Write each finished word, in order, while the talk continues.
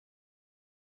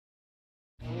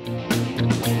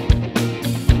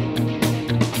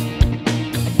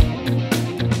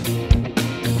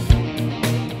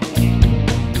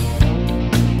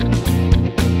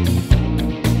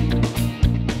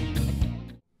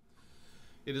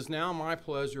It is now my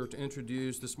pleasure to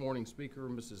introduce this morning's speaker,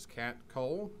 Mrs. Kat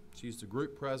Cole. She's the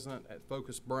Group President at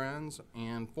Focus Brands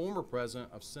and former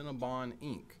President of Cinnabon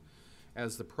Inc.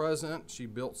 As the President, she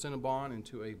built Cinnabon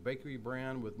into a bakery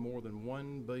brand with more than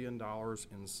 $1 billion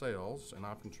in sales, and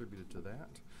I've contributed to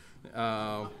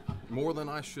that, more than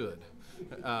I should,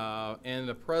 and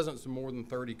a presence in more than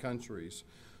 30 countries.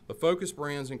 The Focus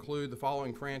brands include the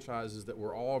following franchises that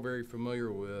we're all very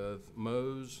familiar with: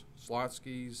 Moe's,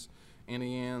 Shlotzsky's,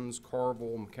 Auntie Anne's,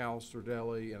 Carvel, McAllister,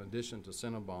 Deli, in addition to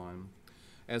Cinnabon.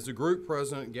 As the Group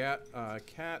President,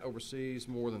 Kat oversees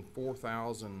more than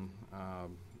 4,000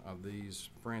 of these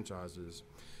franchises.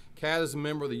 Kat is a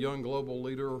member of the Young Global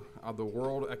Leader of the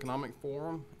World Economic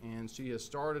Forum, and she has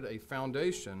started a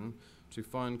foundation to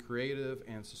fund creative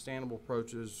and sustainable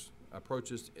approaches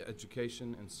to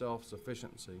education and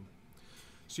self-sufficiency.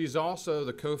 She's also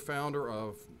the co-founder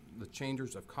of the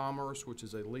Changers of Commerce, which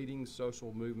is a leading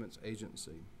social movements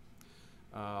agency.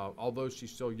 Although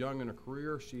she's still young in her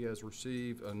career, she has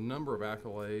received a number of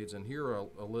accolades, and here are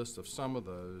a list of some of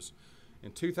those.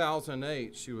 In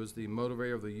 2008, she was the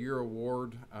Motivator of the Year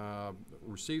Award,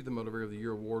 received the Motivator of the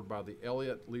Year Award by the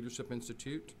Elliott Leadership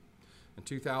Institute. In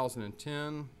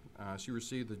 2010, she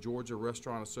received the Georgia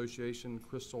Restaurant Association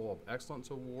Crystal of Excellence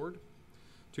Award.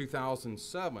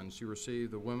 2007, she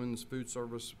received the Women's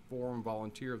Foodservice Forum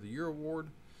Volunteer of the Year Award,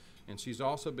 and she's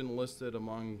also been listed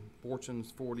among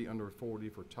Fortune's 40 Under 40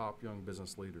 for top young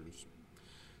business leaders.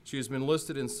 She has been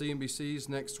listed in CNBC's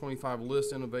Next 25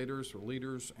 List Innovators for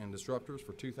Leaders and Disruptors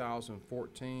for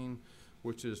 2014,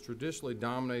 which is traditionally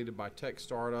dominated by tech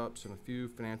startups and a few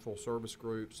financial service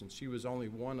groups, and she was only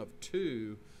one of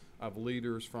two of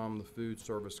leaders from the food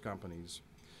service companies.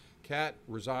 Kat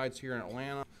resides here in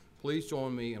Atlanta. Please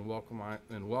join me in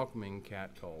welcoming Kat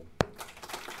Cole.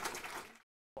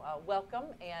 Welcome,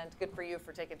 and good for you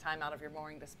for taking time out of your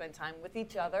morning to spend time with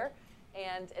each other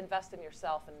and invest in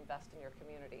yourself and invest in your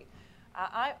community.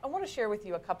 I want to share with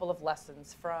you a couple of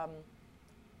lessons from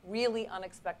really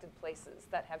unexpected places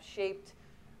that have shaped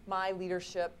my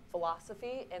leadership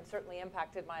philosophy and certainly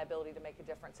impacted my ability to make a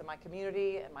difference in my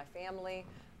community and my family,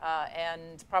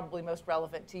 and probably most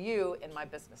relevant to you in my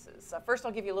businesses. First,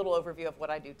 I'll give you a little overview of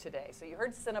what I do today. So you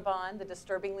heard Cinnabon, the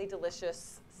disturbingly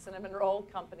delicious cinnamon roll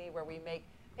company where we make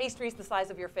pastries the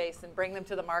size of your face and bring them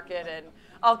to the market in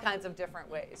all kinds of different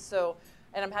ways. So,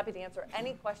 and I'm happy to answer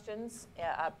any questions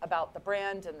about the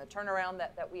brand and the turnaround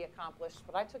that we accomplished.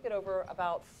 But I took it over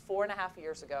about 4.5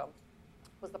 years ago.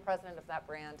 Was the president of that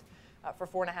brand for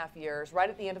 4.5 years, right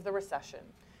at the end of the recession.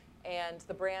 And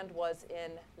the brand was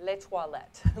in les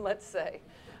toilettes, let's say.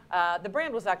 The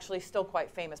brand was actually still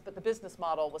quite famous, but the business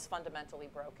model was fundamentally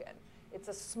broken. It's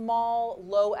a small,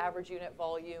 low average unit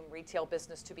volume retail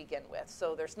business to begin with.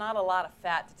 So there's not a lot of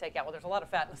fat to take out. Well, there's a lot of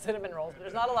fat in the cinnamon rolls, but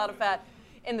there's not a lot of fat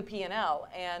in the P&L.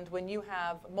 And when you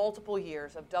have multiple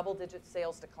years of double-digit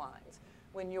sales declines,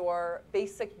 when your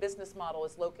basic business model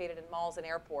is located in malls and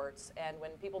airports, and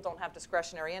when people don't have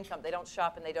discretionary income, they don't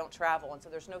shop and they don't travel, and so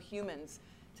there's no humans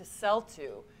to sell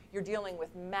to, you're dealing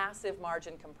with massive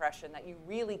margin compression that you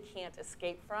really can't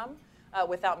escape from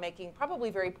without making probably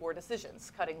very poor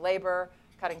decisions, cutting labor,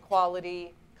 cutting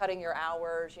quality, cutting your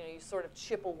hours. You know, you sort of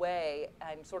chip away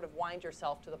and sort of wind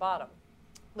yourself to the bottom,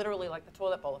 literally like the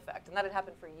toilet bowl effect. And that had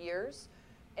happened for years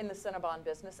in the Cinnabon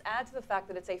business. Add to the fact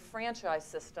that it's a franchise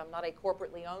system, not a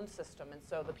corporately owned system. And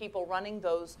so the people running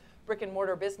those brick and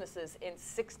mortar businesses in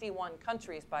 61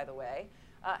 countries, by the way,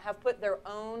 have put their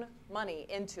own money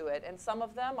into it. And some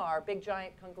of them are big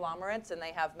giant conglomerates and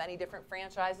they have many different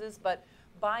franchises, but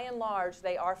by and large,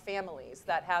 they are families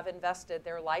that have invested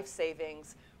their life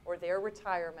savings or their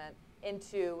retirement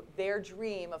into their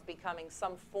dream of becoming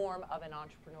some form of an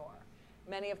entrepreneur.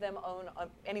 Many of them own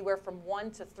anywhere from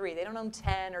 1 to 3. They don't own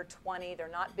 10 or 20. They're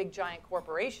not big giant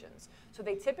corporations. So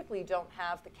they typically don't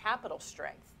have the capital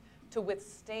strength to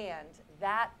withstand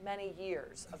that many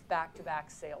years of back-to-back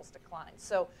sales declines.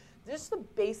 So just the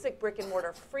basic brick and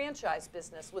mortar franchise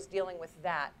business was dealing with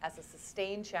that as a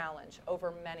sustained challenge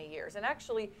over many years. And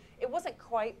actually, it wasn't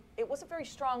very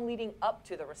strong leading up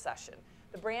to the recession.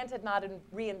 The brand had not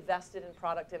reinvested in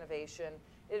product innovation.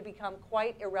 It had become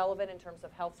quite irrelevant in terms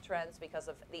of health trends because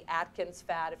of the Atkins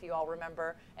fad, if you all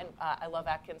remember. And I love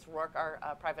Atkins. Rourke,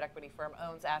 our private equity firm,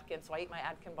 owns Atkins, so I eat my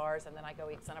Atkins bars and then I go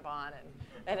eat Cinnabon,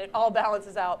 and it all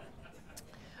balances out.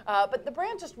 But the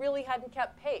brand just really hadn't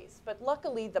kept pace. But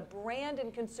luckily, the brand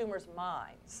in consumers'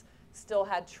 minds still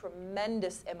had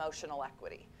tremendous emotional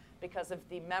equity because of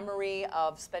the memory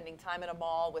of spending time in a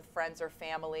mall with friends or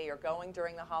family or going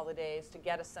during the holidays to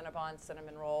get a Cinnabon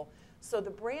cinnamon roll. So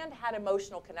the brand had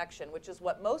emotional connection, which is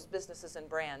what most businesses and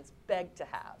brands beg to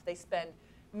have. They spend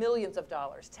millions of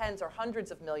dollars, tens or hundreds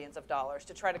of millions of dollars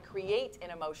to try to create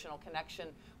an emotional connection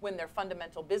when their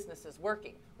fundamental business is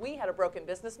working. We had a broken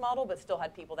business model, but still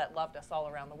had people that loved us all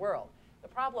around the world. The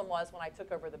problem was when I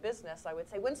took over the business, I would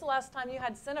say, when's the last time you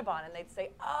had Cinnabon? And they'd say,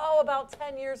 oh, about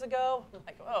 10 years ago. I'm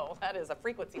like, oh, that is a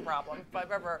frequency problem if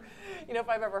I've ever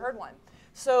heard one.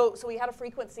 So we had a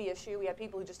frequency issue. We had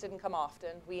people who just didn't come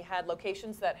often. We had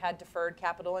locations that had deferred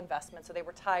capital investment, so they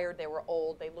were tired, they were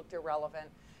old, they looked irrelevant.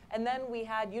 And then we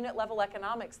had unit level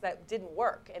economics that didn't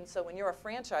work. And so when you're a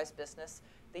franchise business,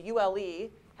 the ULE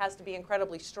has to be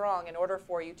incredibly strong in order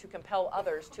for you to compel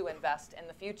others to invest in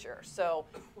the future. So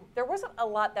there wasn't a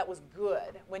lot that was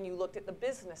good when you looked at the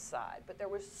business side, but there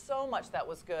was so much that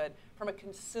was good from a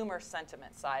consumer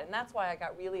sentiment side. And that's why I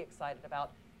got really excited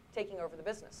about taking over the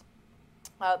business.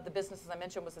 The business, as I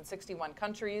mentioned, was in 61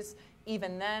 countries.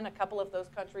 Even then, a couple of those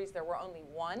countries, there were only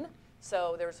one.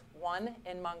 So there's one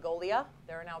in Mongolia.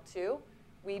 There are now two.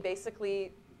 We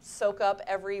basically soak up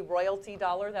every royalty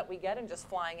dollar that we get and just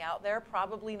flying out there.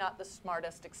 Probably not the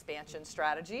smartest expansion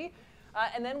strategy.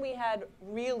 And then we had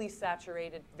really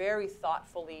saturated, very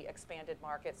thoughtfully expanded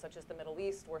markets, such as the Middle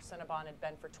East, where Cinnabon had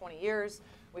been for 20 years.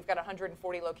 We've got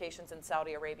 140 locations in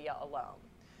Saudi Arabia alone.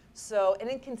 So an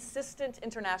inconsistent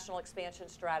international expansion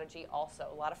strategy also.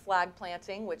 A lot of flag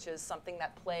planting, which is something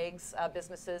that plagues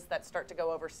businesses that start to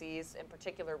go overseas, in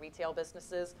particular retail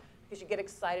businesses, because you get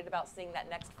excited about seeing that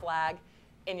next flag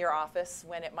in your office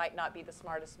when it might not be the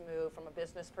smartest move from a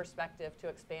business perspective to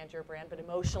expand your brand, but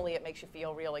emotionally it makes you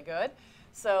feel really good.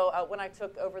 So when I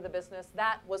took over the business,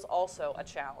 that was also a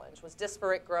challenge, was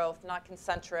disparate growth, not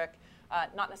concentric,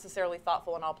 not necessarily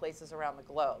thoughtful in all places around the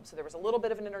globe. So there was a little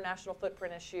bit of an international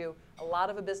footprint issue, a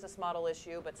lot of a business model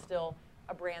issue, but still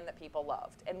a brand that people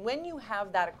loved. And when you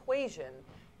have that equation,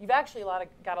 you've actually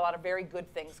got a lot of very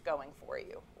good things going for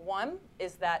you. One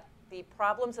is that the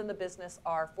problems in the business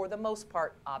are, for the most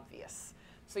part, obvious.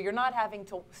 So you're not having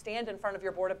to stand in front of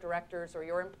your board of directors or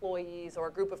your employees or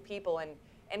a group of people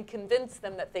and convince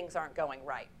them that things aren't going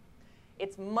right.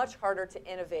 It's much harder to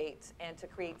innovate and to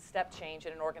create step change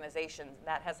in an organization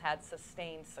that has had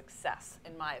sustained success,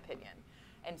 in my opinion.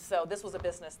 And so this was a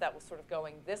business that was sort of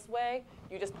going this way.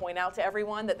 You just point out to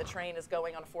everyone that the train is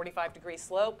going on a 45-degree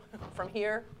slope from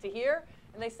here to here.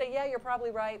 And they say, yeah, you're probably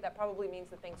right. That probably means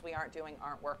the things we aren't doing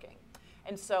aren't working.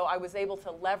 And so I was able to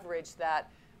leverage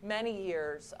that many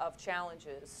years of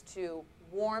challenges to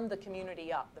warm the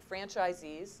community up, the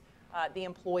franchisees, the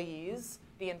employees,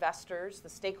 the investors, the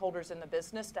stakeholders in the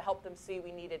business, to help them see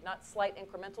we needed not slight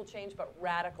incremental change, but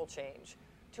radical change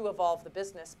to evolve the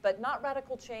business, but not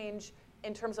radical change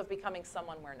in terms of becoming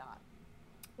someone we're not.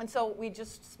 And so we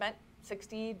just spent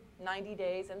 60, 90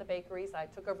 days in the bakeries. I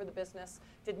took over the business,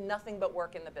 did nothing but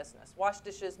work in the business. Washed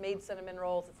dishes, made cinnamon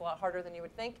rolls. It's a lot harder than you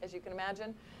would think, as you can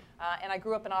imagine. And I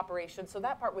grew up in operations, so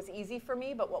that part was easy for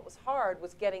me, but what was hard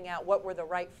was getting out what were the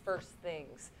right first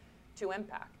things to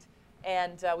impact.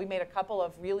 And we made a couple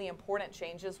of really important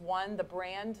changes. One, the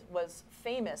brand was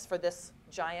famous for this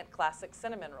giant classic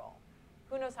cinnamon roll.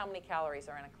 Who knows how many calories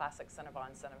are in a classic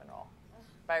Cinnabon cinnamon roll?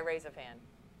 By a raise of hand.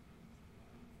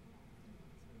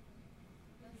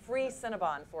 Free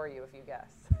Cinnabon for you if you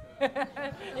guess.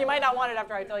 You might not want it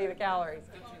after I tell you the calories.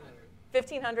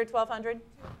 1,500, 1,200,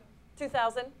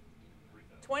 2,000,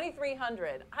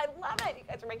 2,300. I love it. You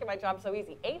guys are making my job so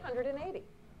easy. 880.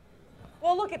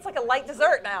 Well, look, it's like a light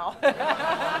dessert now.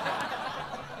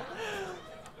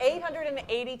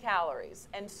 880 calories.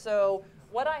 And so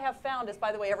what I have found is,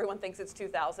 by the way, everyone thinks it's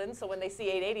 2,000. So when they see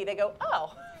 880, they go,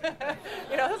 oh,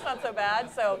 that's not so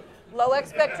bad. So low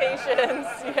expectations.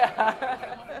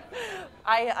 Yeah.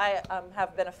 I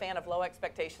have been a fan of low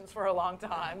expectations for a long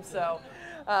time. So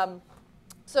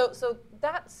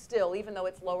that still, even though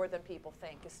it's lower than people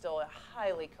think, is still a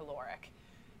highly caloric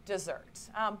dessert.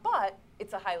 But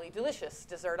it's a highly delicious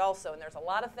dessert also, and there's a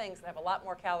lot of things that have a lot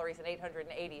more calories than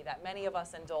 880 that many of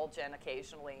us indulge in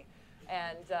occasionally.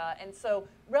 And so,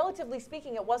 relatively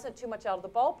speaking, it wasn't too much out of the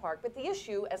ballpark, but the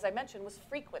issue, as I mentioned, was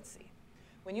frequency.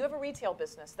 When you have a retail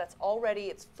business that's already,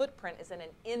 its footprint is in an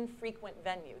infrequent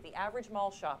venue, the average mall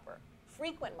shopper,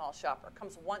 frequent mall shopper,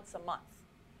 comes once a month.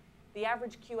 The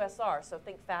average QSR, so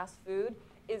think fast food,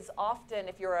 is often,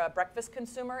 if you're a breakfast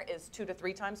consumer, is 2 to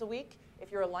 3 times a week.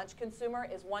 If you're a lunch consumer,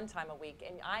 is 1 time a week.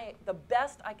 And the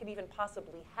best I could even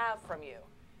possibly have from you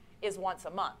is once a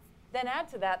month. Then add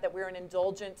to that we're an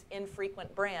indulgent,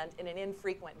 infrequent brand in an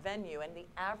infrequent venue, and the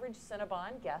average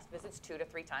Cinnabon guest visits 2 to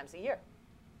 3 times a year.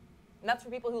 And that's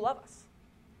for people who love us.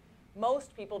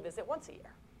 Most people visit once a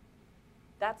year.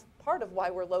 That's part of why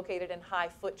we're located in high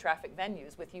foot traffic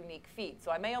venues with unique feet.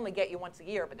 So I may only get you once a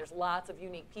year, but there's lots of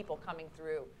unique people coming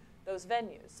through those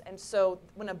venues. And so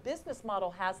when a business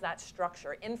model has that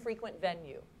structure, infrequent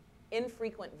venue,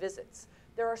 infrequent visits,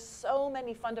 there are so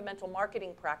many fundamental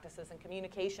marketing practices and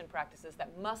communication practices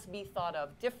that must be thought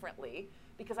of differently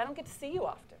because I don't get to see you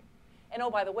often. And oh,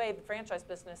 by the way, the franchise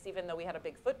business, even though we had a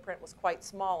big footprint, was quite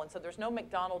small, and so there's no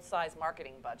McDonald's-size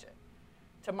marketing budget.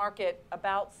 To market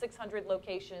about 600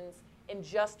 locations in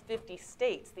just 50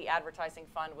 states, the advertising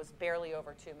fund was barely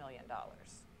over $2 million.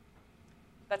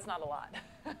 That's not a lot.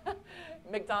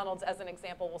 McDonald's, as an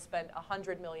example, will spend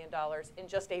 $100 million in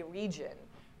just a region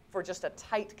for just a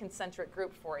tight concentric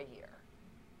group for a year.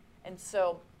 And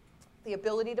so the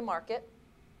ability to market,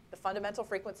 the fundamental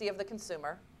frequency of the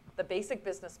consumer, the basic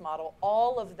business model,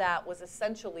 all of that was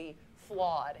essentially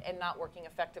flawed and not working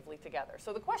effectively together.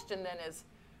 So the question then is,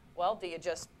 well, do you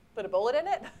just put a bullet in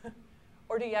it?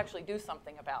 Or do you actually do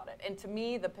something about it? And to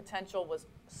me, the potential was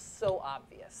so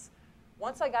obvious.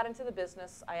 Once I got into the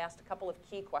business, I asked a couple of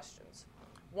key questions.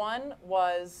 One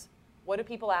was, what do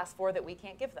people ask for that we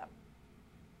can't give them?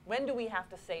 When do we have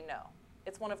to say no?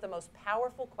 It's one of the most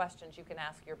powerful questions you can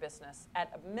ask your business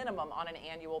at a minimum on an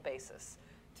annual basis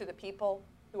to the people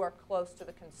who are close to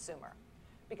the consumer.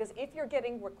 Because if you're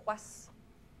getting requests,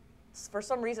 for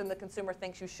some reason the consumer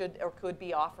thinks you should or could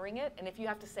be offering it, and if you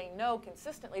have to say no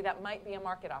consistently, that might be a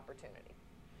market opportunity.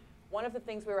 One of the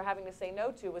things we were having to say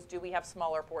no to was, do we have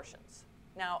smaller portions?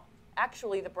 Now,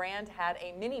 actually the brand had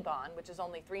a Cinnabon, which is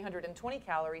only 320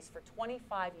 calories, for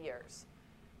 25 years.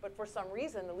 But for some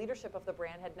reason, the leadership of the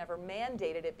brand had never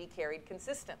mandated it be carried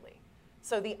consistently.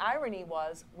 So the irony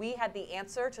was, we had the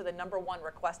answer to the #1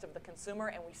 request of the consumer,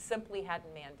 and we simply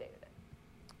hadn't mandated it.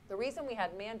 The reason we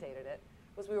hadn't mandated it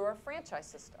was we were a franchise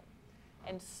system.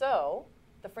 And so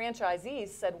the franchisees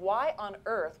said, why on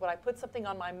earth would I put something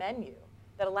on my menu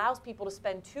that allows people to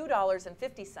spend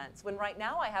 $2.50 when right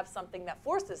now I have something that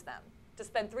forces them to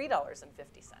spend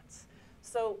 $3.50?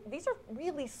 So these are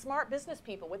really smart business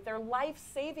people with their life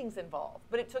savings involved.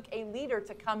 But it took a leader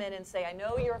to come in and say, I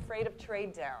know you're afraid of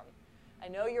trade down. I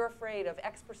know you're afraid of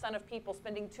X% of people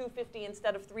spending $2.50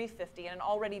 instead of $3.50 in an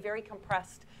already very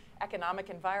compressed economic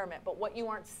environment. But what you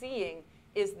aren't seeing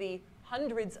is the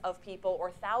hundreds of people or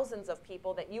thousands of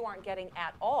people that you aren't getting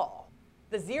at all,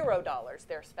 the $0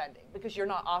 they're spending, because you're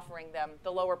not offering them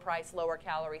the lower price, lower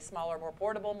calorie, smaller, more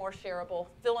portable, more shareable,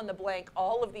 fill in the blank,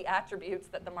 all of the attributes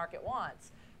that the market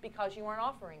wants, because you aren't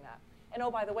offering that. And oh,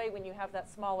 by the way, when you have that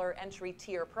smaller entry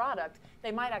tier product,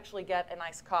 they might actually get a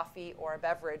nice coffee or a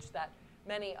beverage that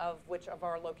many of which of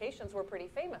our locations were pretty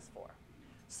famous for.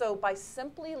 So by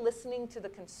simply listening to the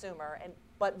consumer,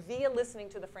 but via listening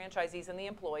to the franchisees and the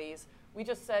employees, we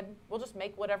just said, we'll just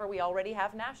make whatever we already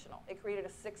have national. It created a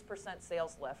 6%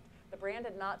 sales lift. The brand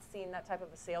had not seen that type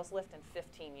of a sales lift in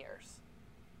 15 years.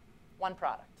 One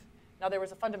product. Now there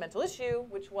was a fundamental issue,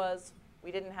 which was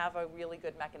we didn't have a really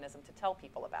good mechanism to tell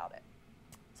people about it.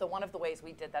 So one of the ways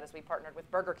we did that is we partnered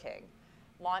with Burger King,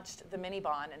 launched the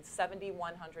Cinnabon in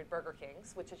 7,100 Burger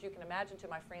Kings, which, as you can imagine, to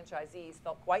my franchisees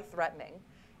felt quite threatening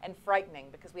and frightening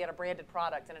because we had a branded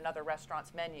product in another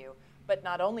restaurant's menu. But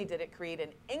not only did it create an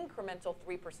incremental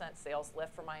 3% sales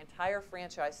lift for my entire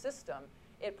franchise system,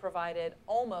 it provided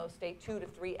almost a 2 to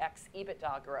 3x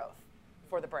EBITDA growth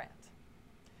for the brand.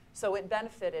 So it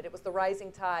benefited. It was the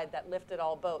rising tide that lifted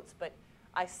all boats. But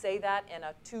I say that in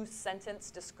a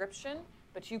 2-sentence description,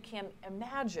 but you can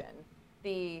imagine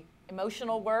the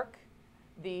emotional work,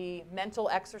 the mental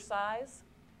exercise,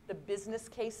 the business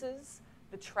cases,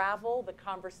 the travel, the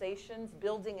conversations,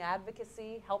 building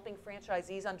advocacy, helping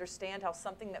franchisees understand how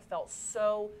something that felt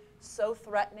so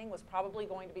threatening was probably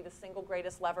going to be the single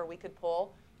greatest lever we could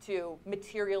pull to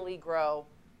materially grow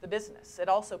the business. It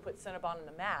also put Cinnabon on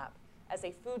the map as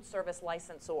a food service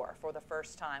licensor for the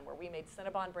first time, where we made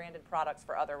Cinnabon branded products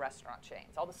for other restaurant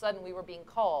chains. All of a sudden, we were being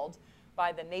called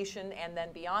by the nation and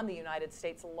then beyond the United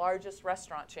States' largest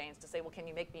restaurant chains to say, well, can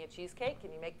you make me a cheesecake?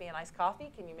 Can you make me an iced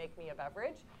coffee? Can you make me a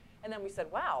beverage? And then we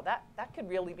said, wow, that could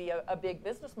really be a big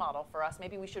business model for us.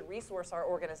 Maybe we should resource our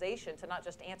organization to not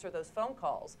just answer those phone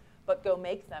calls, but go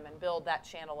make them and build that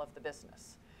channel of the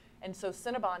business. And so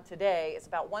Cinnabon today is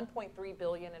about $1.3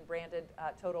 billion in branded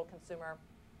total consumer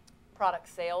product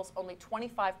sales. Only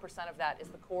 25% of that is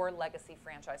the core legacy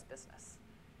franchise business.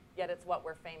 Yet it's what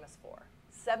we're famous for.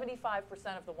 75%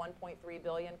 of the $1.3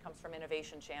 billion comes from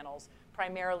innovation channels,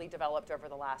 primarily developed over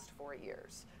the last 4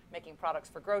 years. Making products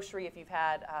for grocery. If you've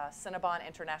had Cinnabon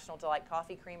International Delight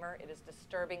Coffee Creamer, it is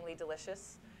disturbingly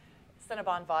delicious.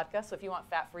 Cinnabon vodka, so if you want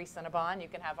fat-free Cinnabon, you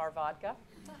can have our vodka.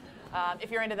 If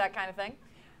you're into that kind of thing.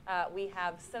 We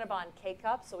have Cinnabon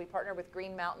K-Cups, so we partner with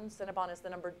Green Mountain. Cinnabon is the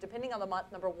depending on the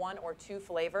month, #1 or 2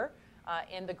 flavor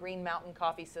in the Green Mountain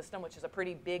coffee system, which is a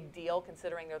pretty big deal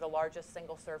considering they're the largest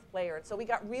single-serve player. And so we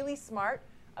got really smart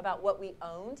about what we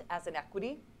owned as an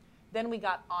equity. Then we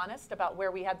got honest about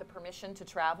where we had the permission to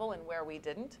travel and where we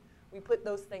didn't. We put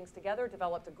those things together,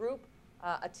 developed a group,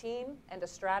 a team, and a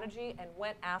strategy, and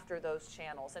went after those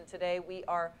channels. And today we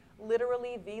are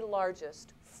literally the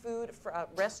largest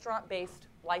restaurant-based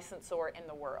licensor in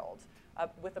the world,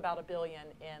 with about $1 billion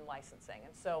in licensing.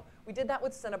 And so we did that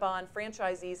with Cinnabon.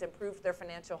 Franchisees improved their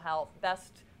financial health,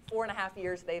 best 4.5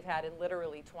 years they've had in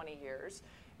literally 20 years.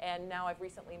 And now I've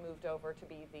recently moved over to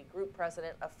be the group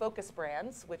president of Focus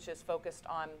Brands, which is focused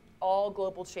on all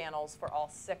global channels for all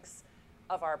 6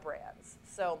 of our brands.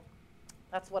 So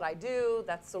that's what I do.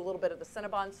 That's a little bit of the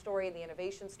Cinnabon story, the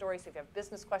innovation story. So if you have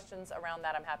business questions around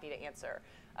that, I'm happy to answer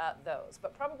those.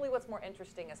 But probably what's more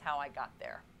interesting is how I got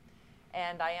there.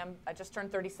 And I just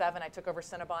turned 37. I took over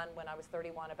Cinnabon when I was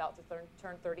 31, about to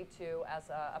turn 32 as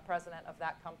a president of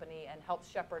that company, and helped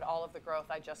shepherd all of the growth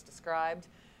I just described.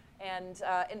 And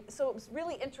so it was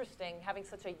really interesting having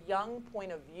such a young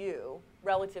point of view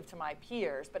relative to my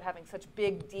peers, but having such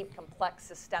big, deep, complex,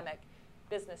 systemic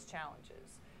business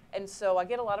challenges. And so I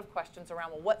get a lot of questions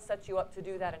around, well, what set you up to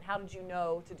do that, and how did you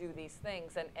know to do these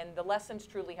things? And the lessons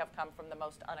truly have come from the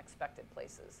most unexpected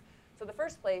places. So the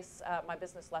first place my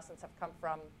business lessons have come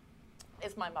from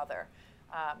is my mother.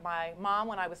 My mom,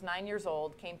 when I was 9 years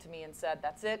old, came to me and said,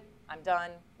 that's it, I'm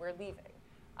done, we're leaving.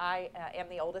 I am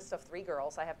the oldest of 3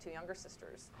 girls. I have 2 younger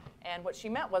sisters. And what she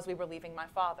meant was we were leaving my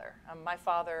father. My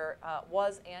father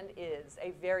was and is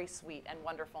a very sweet and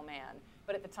wonderful man.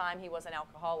 But at the time, he was an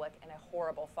alcoholic and a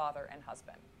horrible father and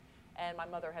husband. And my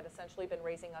mother had essentially been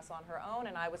raising us on her own,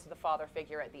 and I was the father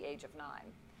figure at the age of 9.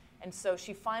 And so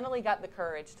she finally got the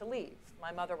courage to leave.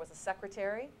 My mother was a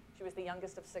secretary. She was the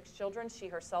youngest of 6 children. She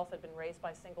herself had been raised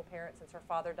by a single parent since her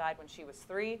father died when she was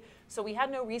 3. So we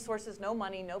had no resources, no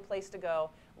money, no place to go.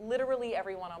 Literally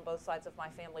everyone on both sides of my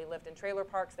family lived in trailer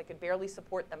parks. They could barely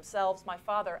support themselves. My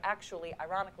father actually,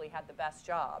 ironically, had the best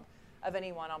job of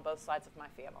anyone on both sides of my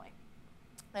family.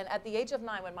 And at the age of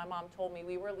 9, when my mom told me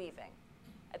we were leaving,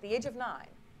 at the age of 9,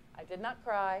 I did not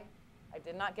cry. I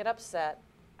did not get upset.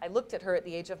 I looked at her at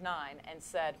the age of 9 and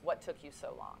said, what took you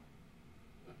so long?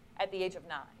 At the age of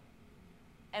 9.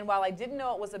 And while I didn't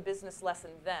know it was a business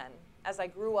lesson then, as I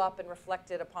grew up and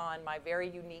reflected upon my very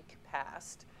unique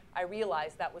past, I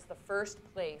realized that was the first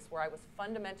place where I was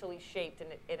fundamentally shaped,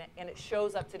 and it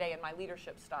shows up today in my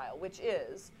leadership style, which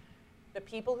is the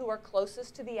people who are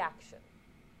closest to the action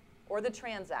or the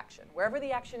transaction, wherever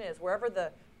the action is, wherever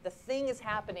the thing is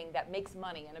happening that makes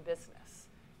money in a business.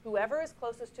 Whoever is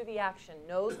closest to the action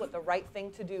knows what the right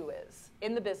thing to do is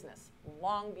in the business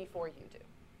long before you do.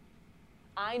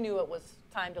 I knew it was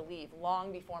time to leave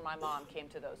long before my mom came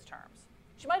to those terms.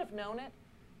 She might have known it,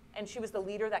 and she was the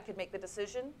leader that could make the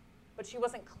decision, but she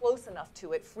wasn't close enough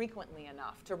to it frequently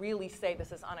enough to really say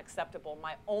this is unacceptable.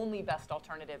 My only best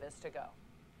alternative is to go.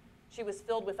 She was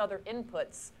filled with other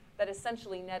inputs that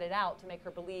essentially netted out to make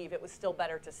her believe it was still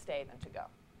better to stay than to go.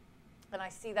 And I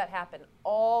see that happen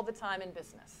all the time in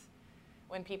business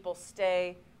when people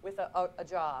stay with a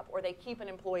job, or they keep an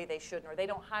employee they shouldn't, or they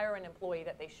don't hire an employee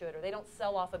that they should, or they don't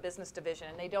sell off a business division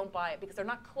and they don't buy it because they're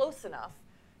not close enough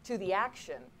to the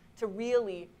action to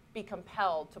really be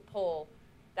compelled to pull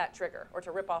that trigger or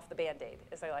to rip off the Band-Aid,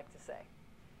 as I like to say.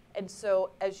 And so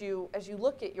as you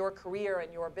look at your career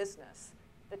and your business,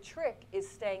 the trick is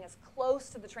staying as close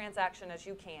to the transaction as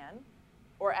you can,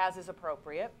 or as is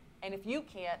appropriate. And if you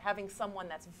can't, having someone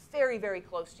that's very, very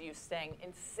close to you, staying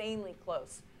insanely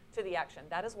close to the action.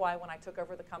 That is why when I took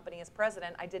over the company as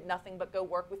president, I did nothing but go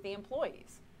work with the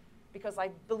employees, because I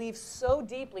believe so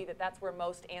deeply that that's where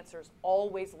most answers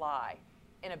always lie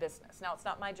in a business. Now, it's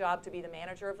not my job to be the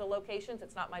manager of the locations.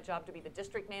 It's not my job to be the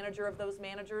district manager of those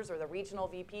managers or the regional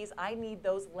VPs. I need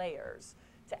those layers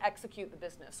to execute the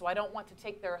business. So I don't want to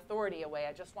take their authority away.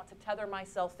 I just want to tether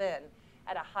myself in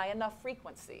at a high enough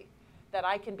frequency that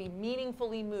I can be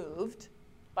meaningfully moved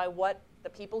by what the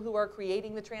people who are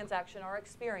creating the transaction are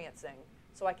experiencing,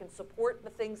 so I can support the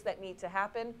things that need to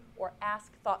happen or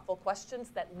ask thoughtful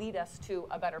questions that lead us to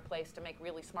a better place to make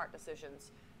really smart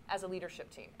decisions as a leadership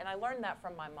team. And I learned that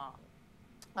from my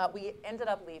mom. We ended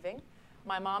up leaving.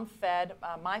 My mom fed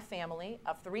my family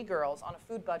of 3 girls on a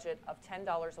food budget of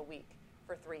 $10 a week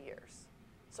for 3 years.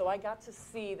 So I got to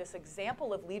see this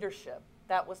example of leadership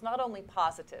that was not only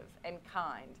positive and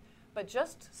kind, but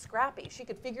just scrappy. She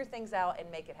could figure things out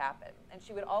and make it happen. And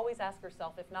she would always ask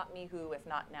herself, if not me, who? If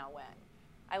not now, when?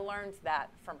 I learned that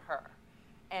from her.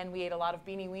 And we ate a lot of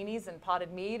beanie weenies and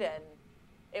potted meat, and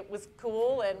it was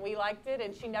cool, and we liked it,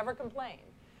 and she never complained.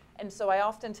 And so I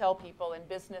often tell people in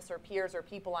business or peers or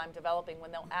people I'm developing,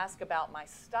 when they'll ask about my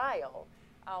style,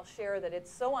 I'll share that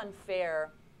it's so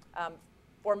unfair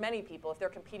for many people if they're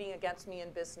competing against me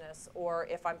in business, or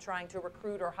if I'm trying to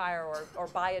recruit or hire or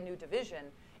buy a new division.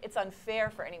 It's unfair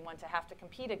for anyone to have to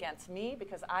compete against me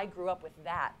because I grew up with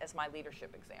that as my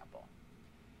leadership example.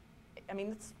 I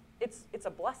mean, it's a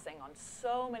blessing on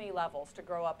so many levels to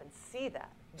grow up and see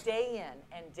that day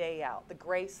in and day out. The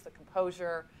grace, the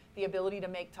composure, the ability to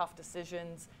make tough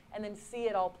decisions, and then see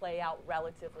it all play out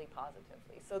relatively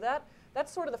positively. So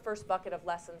that's sort of the first bucket of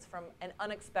lessons from an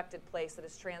unexpected place that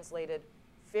is translated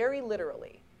very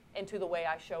literally into the way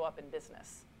I show up in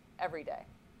business every day.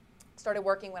 Started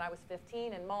working when I was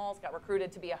 15 in malls, got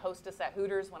recruited to be a hostess at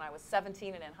Hooters when I was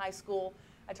 17 and in high school.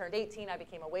 I turned 18, I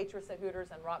became a waitress at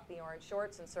Hooters and rocked the orange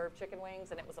shorts and served chicken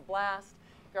wings, and it was a blast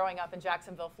growing up in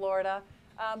Jacksonville, Florida.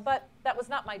 But that was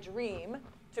not my dream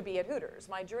to be at Hooters.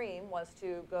 My dream was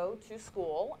to go to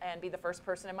school and be the first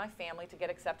person in my family to get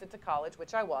accepted to college,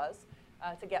 which I was,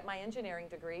 to get my engineering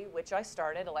degree, which I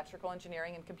started, electrical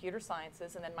engineering and computer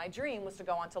sciences, and then my dream was to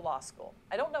go on to law school.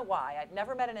 I don't know why. I'd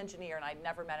never met an engineer and I'd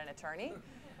never met an attorney,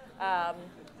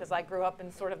 because I grew up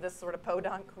in this sort of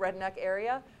podunk redneck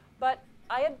area. But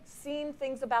I had seen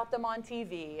things about them on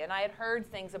TV, and I had heard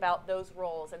things about those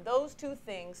roles, and those two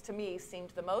things to me seemed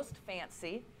the most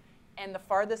fancy and the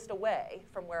farthest away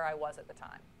from where I was at the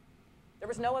time. There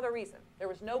was no other reason. There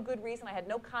was no good reason. I had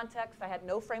no context. I had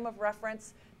no frame of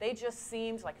reference. They just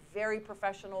seemed like very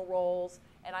professional roles,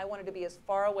 and I wanted to be as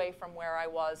far away from where I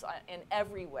was in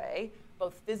every way,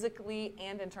 both physically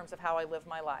and in terms of how I live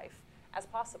my life, as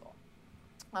possible.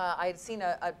 I had seen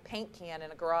a paint can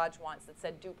in a garage once that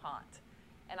said DuPont,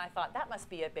 and I thought that must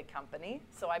be a big company,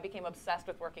 so I became obsessed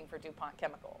with working for DuPont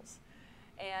Chemicals.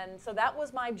 And so that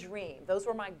was my dream. Those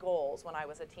were my goals when I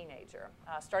was a teenager.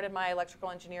 Started my electrical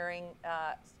engineering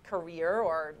career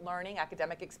or learning,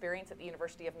 academic experience at the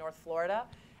University of North Florida.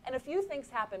 And a few things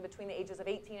happened between the ages of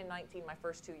 18 and 19, my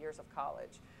first 2 years of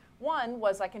college. One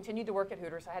was I continued to work at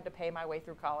Hooters. I had to pay my way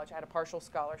through college. I had a partial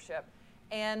scholarship.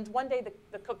 And one day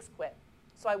the cooks quit.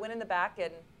 So I went in the back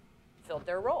and filled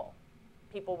their role.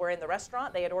 People were in the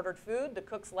restaurant, they had ordered food, the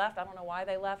cooks left. I don't know why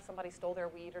they left. Somebody stole their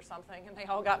weed or something, and they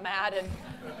all got mad and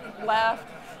left.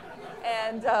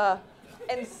 And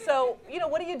so,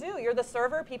 what do? You're the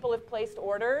server, people have placed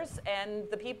orders, and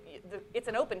it's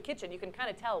an open kitchen. You can kind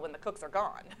of tell when the cooks are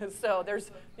gone. So there's,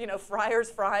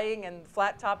 fryers frying, and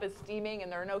flat top is steaming,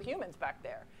 and there are no humans back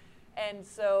there. And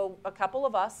so a couple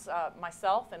of us,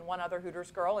 myself and one other Hooters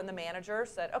girl and the manager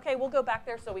said, okay, we'll go back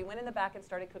there. So we went in the back and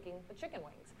started cooking the chicken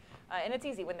wings. And it's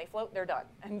easy. When they float, they're done.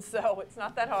 And so it's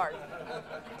not that hard.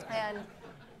 And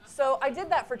so I did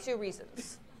that for two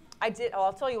reasons.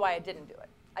 I'll tell you why I didn't do it.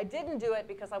 I didn't do it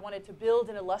because I wanted to build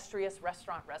an illustrious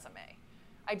restaurant resume.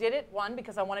 I did it, one,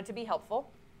 because I wanted to be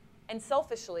helpful. And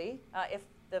selfishly, if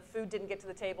the food didn't get to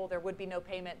the table, there would be no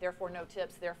payment, therefore no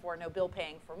tips, therefore no bill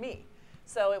paying for me.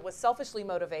 So it was selfishly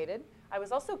motivated. I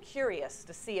was also curious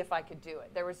to see if I could do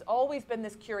it. There was always been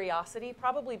this curiosity,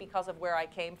 probably because of where I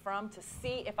came from, to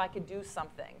see if I could do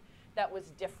something that was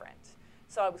different.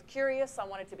 So I was curious, I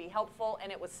wanted to be helpful,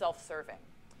 and it was self-serving.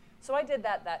 So I did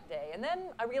that day. And then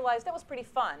I realized that was pretty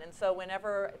fun. And so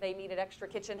whenever they needed extra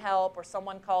kitchen help or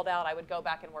someone called out, I would go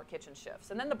back and work kitchen shifts.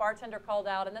 And then the bartender called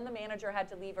out, and then the manager had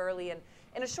to leave early. And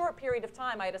in a short period of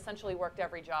time, I had essentially worked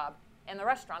every job in the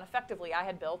restaurant. Effectively, I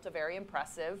had built a very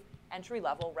impressive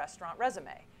entry-level restaurant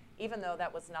resume, even though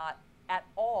that was not at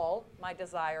all my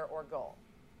desire or goal.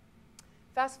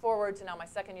 Fast forward to now my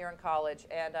second year in college,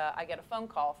 and I get a phone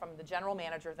call from the general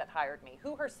manager that hired me,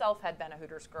 who herself had been a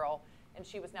Hooters girl, and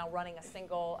she was now running a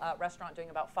single restaurant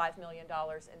doing about $5 million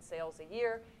in sales a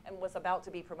year, and was about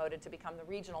to be promoted to become the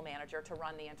regional manager to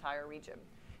run the entire region.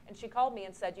 And she called me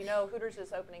and said, Hooters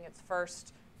is opening its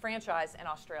first franchise in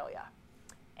Australia,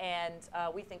 and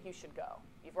we think you should go.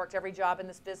 You've worked every job in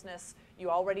this business.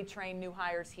 You already train new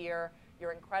hires here.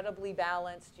 You're incredibly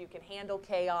balanced. You can handle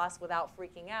chaos without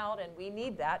freaking out, and we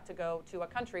need that to go to a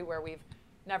country where we've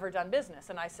never done business.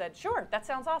 And I said, sure, that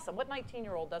sounds awesome. What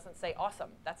 19-year-old doesn't say, awesome,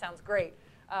 that sounds great,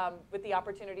 with the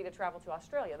opportunity to travel to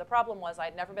Australia? The problem was I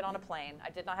had never been on a plane. I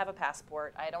did not have a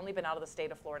passport. I had only been out of the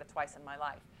state of Florida twice in my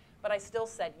life. But I still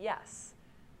said yes.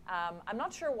 I'm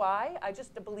not sure why. I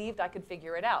just believed I could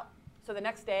figure it out. So the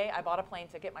next day, I bought a plane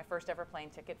ticket, my first ever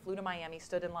plane ticket, flew to Miami,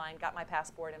 stood in line, got my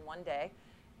passport in one day,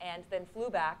 and then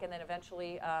flew back, and then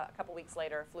eventually, a couple weeks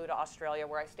later, flew to Australia,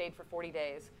 where I stayed for 40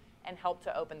 days and helped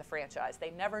to open the franchise.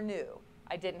 They never knew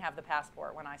I didn't have the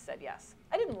passport when I said yes.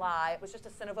 I didn't lie. It was just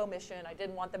a sin of omission. I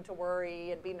didn't want them to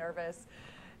worry and be nervous.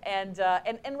 And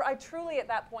I truly, at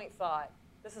that point, thought,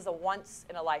 this is a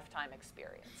once-in-a-lifetime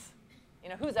experience. You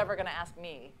know, who's ever going to ask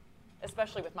me,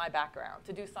 especially with my background,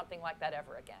 to do something like that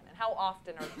ever again? And how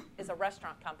often is a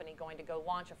restaurant company going to go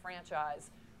launch a franchise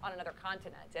on another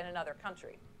continent, in another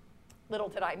country? Little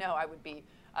did I know I would be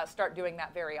start doing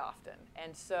that very often.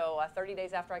 And so 30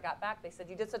 days after I got back, they said,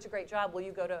 you did such a great job. Will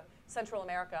you go to Central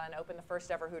America and open the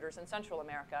first ever Hooters in Central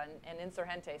America and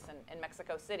Insurgentes in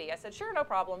Mexico City? I said, sure, no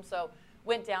problem. So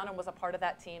went down and was a part of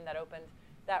that team that opened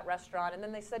that restaurant. And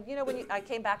then they said, you know, I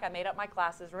came back, I made up my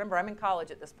classes. Remember, I'm in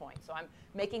college at this point, so I'm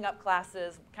making up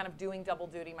classes, kind of doing double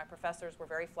duty. My professors were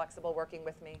very flexible working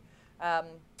with me.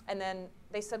 And then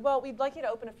they said, well, we'd like you to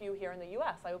open a few here in the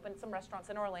US. I opened some restaurants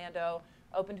in Orlando,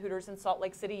 opened Hooters in Salt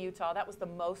Lake City, Utah. That was the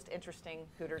most interesting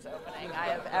Hooters opening I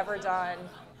have ever done.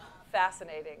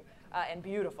 Fascinating and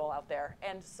beautiful out there.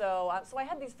 And so, so I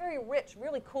had these very rich,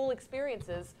 really cool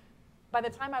experiences by the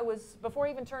time before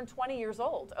I even turned 20 years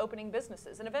old, opening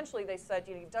businesses. And eventually they said,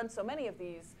 you know, you've done so many of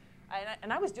these.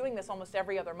 And I was doing this almost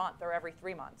every other month or every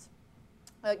 3 months.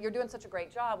 You're doing such a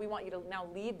great job. We want you to now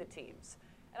lead the teams.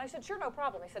 And I said, sure, no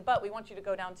problem. They said, but we want you to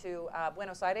go down to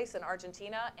Buenos Aires in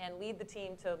Argentina and lead the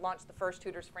team to launch the first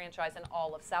Hooters franchise in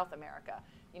all of South America.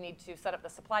 You need to set up the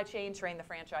supply chain, train the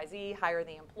franchisee, hire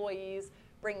the employees,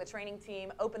 bring the training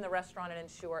team, open the restaurant, and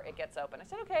ensure it gets open. I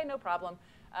said, okay, no problem.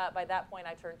 By that point,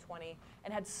 I turned 20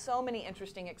 and had so many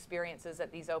interesting experiences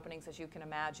at these openings, as you can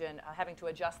imagine, having to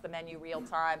adjust the menu real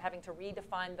time, having to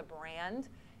redefine the brand.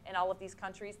 In all of these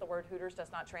countries, the word Hooters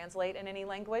does not translate in any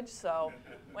language. So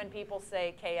when people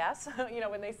say KS, you know,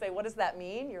 when they say, what does that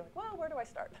mean? You're like, well, where do I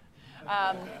start?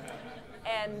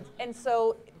 And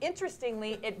so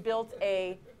interestingly, it built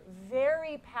a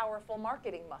very powerful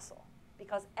marketing muscle,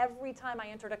 because every time I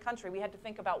entered a country, we had to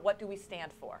think about, what do we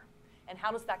stand for? And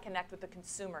how does that connect with the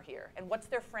consumer here? And what's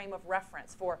their frame of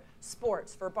reference for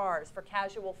sports, for bars, for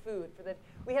casual food?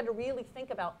 We had to really think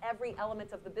about every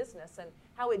element of the business and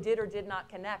how it did or did not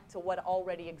connect to what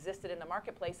already existed in the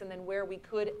marketplace, and then where we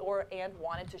could and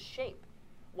wanted to shape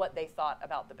what they thought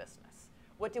about the business.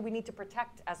 What did we need to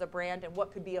protect as a brand, and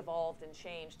what could be evolved and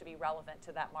changed to be relevant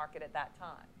to that market at that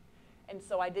time? And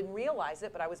so I didn't realize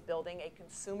it, but I was building a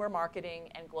consumer marketing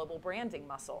and global branding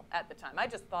muscle at the time. I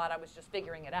just thought I was just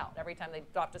figuring it out. Every time they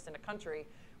dropped us in a country,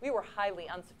 we were highly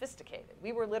unsophisticated.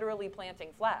 We were literally planting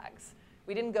flags.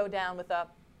 We didn't go down with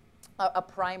a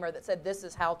primer that said, this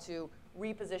is how to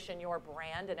reposition your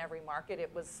brand in every market.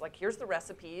 It was like, here's the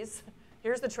recipes,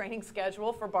 here's the training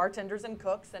schedule for bartenders and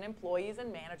cooks and employees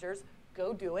and managers.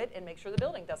 Go do it and make sure the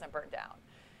building doesn't burn down.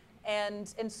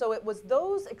 And so it was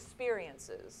those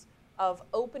experiences of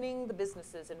opening the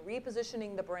businesses and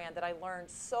repositioning the brand that I learned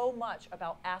so much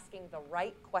about asking the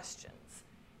right questions,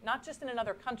 not just in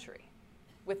another country.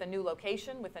 With a new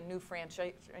location, with a new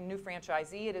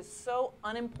franchisee, it is so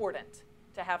unimportant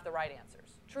to have the right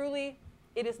answers. Truly,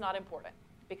 it is not important,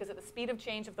 because at the speed of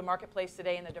change of the marketplace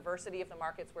today and the diversity of the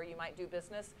markets where you might do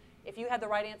business, if you had the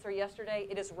right answer yesterday,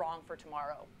 it is wrong for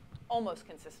tomorrow, almost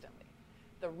consistently.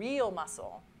 The real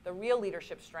muscle, the real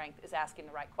leadership strength is asking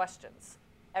the right questions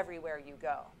everywhere you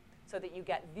go, so that you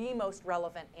get the most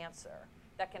relevant answer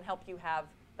that can help you have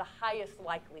the highest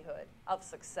likelihood of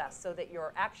success, so that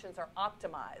your actions are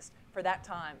optimized for that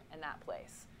time and that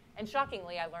place. And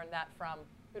shockingly, I learned that from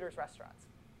Hooters restaurants.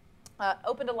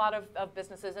 Opened a lot of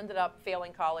businesses, ended up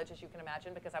failing college, as you can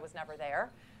imagine, because I was never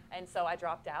there. And so I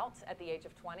dropped out at the age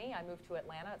of 20. I moved to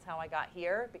Atlanta. That's how I got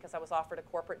here, because I was offered a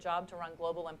corporate job to run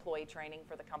global employee training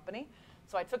for the company.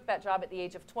 So I took that job at the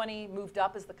age of 20, moved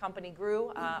up as the company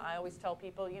grew. I always tell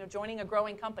people, you know, joining a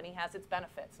growing company has its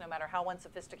benefits, no matter how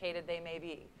unsophisticated they may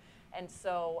be. And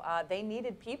so they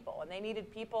needed people, and they needed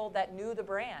people that knew the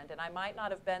brand. And I might not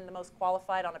have been the most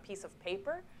qualified on a piece of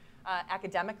paper,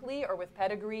 academically or with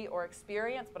pedigree or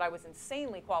experience, but I was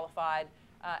insanely qualified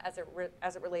as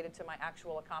it related to my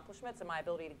actual accomplishments and my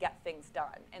ability to get things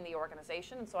done in the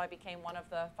organization. And so I became one of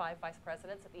the 5 vice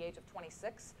presidents at the age of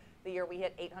 26. The year we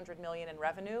hit $800 million in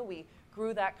revenue. We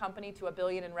grew that company to $1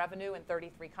 billion in revenue in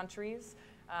 33 countries.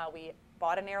 We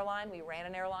bought an airline, we ran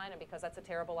an airline, and because that's a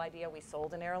terrible idea, we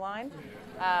sold an airline.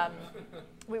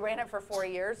 We ran it for 4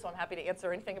 years, so I'm happy to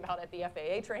answer anything about the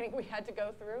FAA training we had to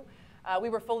go through. We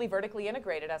were fully vertically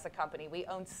integrated as a company. We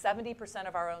owned 70%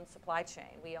 of our own supply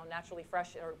chain. We owned Naturally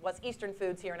Fresh, or was Eastern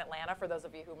Foods here in Atlanta, for those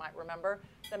of you who might remember.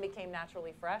 Then became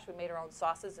Naturally Fresh. We made our own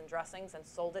sauces and dressings and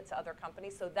sold it to other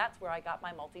companies. So that's where I got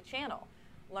my multi-channel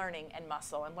learning and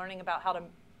muscle, and learning about how to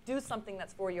do something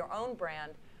that's for your own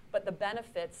brand, but the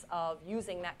benefits of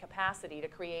using that capacity to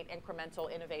create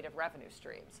incremental, innovative revenue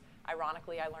streams.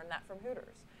 Ironically, I learned that from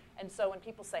Hooters. And so when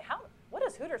people say, what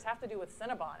does Hooters have to do with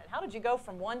Cinnabon? And how did you go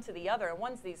from one to the other? And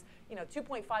one's these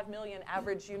 2.5 million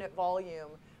average unit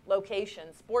volume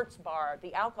location, sports bar,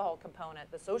 the alcohol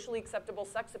component, the socially acceptable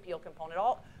sex appeal component,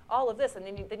 all of this. And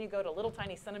then you go to little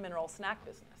tiny cinnamon roll snack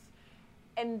business.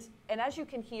 And as you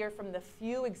can hear from the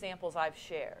few examples I've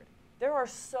shared, there are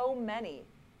so many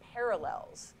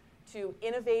parallels to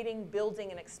innovating,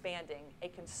 building, and expanding a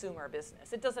consumer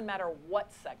business. It doesn't matter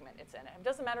what segment it's in. It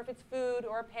doesn't matter if it's food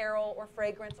or apparel or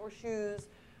fragrance or shoes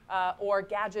or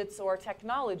gadgets or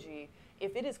technology.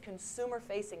 If it is consumer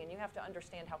facing and you have to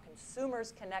understand how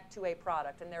consumers connect to a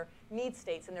product and their need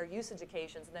states and their usage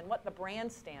occasions and then what the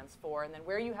brand stands for and then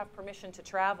where you have permission to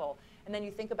travel, and then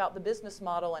you think about the business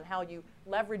model and how you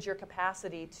leverage your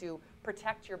capacity to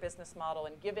protect your business model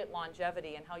and give it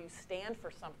longevity and how you stand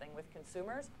for something with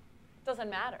consumers, it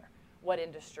doesn't matter what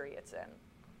industry it's in.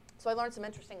 So I learned some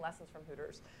interesting lessons from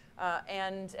Hooters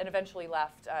and eventually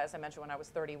left, as I mentioned, when I was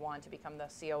 31 to become the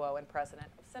COO and president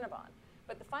of Cinnabon.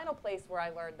 But the final place where I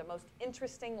learned the most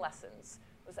interesting lessons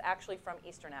was actually from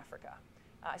Eastern Africa.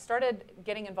 I started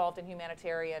getting involved in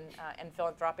humanitarian and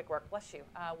philanthropic work, bless you,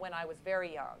 when I was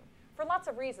very young. For lots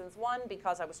of reasons. One,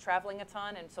 because I was traveling a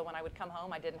ton, and so when I would come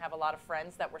home, I didn't have a lot of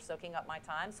friends that were soaking up my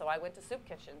time, so I went to soup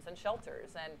kitchens and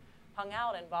shelters and hung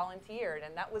out and volunteered,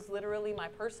 and that was literally my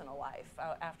personal life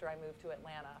after I moved to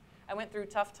Atlanta. I went through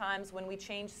tough times when we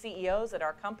changed CEOs at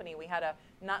our company. We had a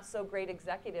not-so-great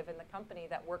executive in the company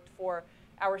that worked for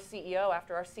our CEO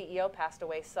after our CEO passed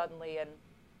away suddenly,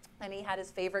 and he had his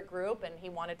favorite group, and he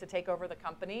wanted to take over the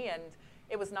company, and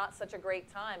it was not such a great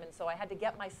time, and so I had to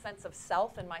get my sense of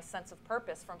self and my sense of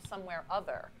purpose from somewhere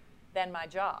other than my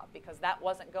job, because that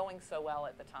wasn't going so well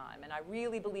at the time. And I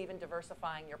really believe in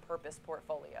diversifying your purpose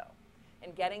portfolio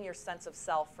and getting your sense of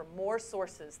self from more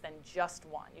sources than just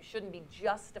one. You shouldn't be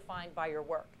just defined by your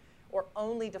work, or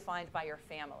only defined by your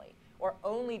family, or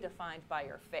only defined by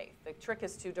your faith. The trick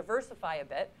is to diversify a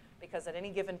bit, because at any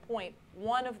given point,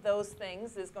 one of those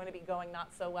things is going to be going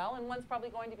not so well, and one's probably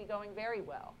going to be going very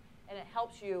well. And it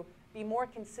helps you be more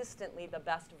consistently the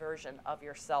best version of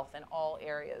yourself in all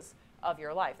areas of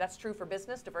your life. That's true for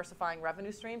business, diversifying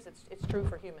revenue streams. It's true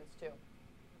for humans too.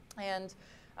 And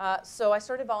so I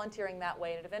started volunteering that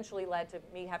way, and it eventually led to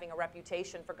me having a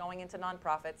reputation for going into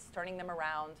nonprofits, turning them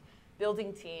around,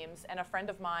 building teams. And a friend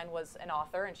of mine was an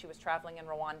author, and she was traveling in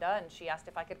Rwanda, and she asked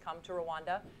if I could come to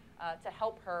Rwanda to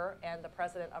help her and the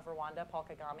president of Rwanda, Paul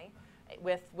Kagame,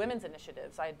 with women's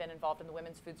initiatives. I had been involved in the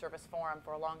Women's Food Service Forum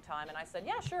for a long time, and I said,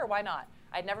 yeah, sure, why not?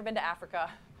 I'd never been to Africa.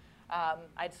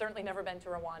 I'd certainly never been to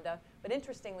Rwanda. But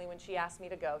interestingly, when she asked me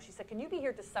to go, she said, can you be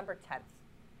here December 10th?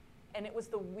 And it was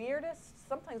the weirdest,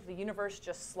 sometimes the universe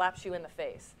just slaps you in the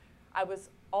face. I was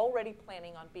already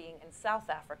planning on being in South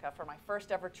Africa for my first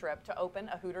ever trip to open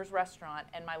a Hooters restaurant,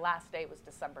 and my last day was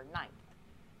December 9th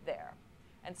there.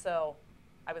 And so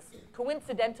I was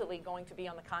coincidentally going to be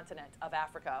on the continent of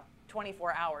Africa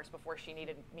 24 hours before she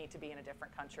needed me to be in a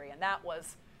different country. And that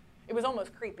was, it was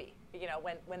almost creepy, you know,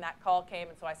 when that call came.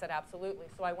 And so I said, absolutely.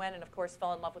 So I went and, of course,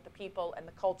 fell in love with the people and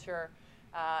the culture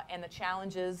and the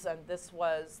challenges. And this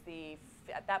was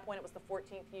at that point, it was the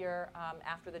 14th year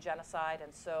after the genocide.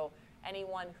 And so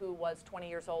anyone who was 20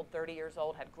 years old, 30 years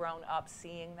old had grown up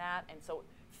seeing that. And so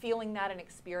feeling that and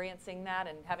experiencing that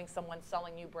and having someone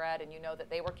selling you bread and you know that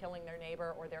they were killing their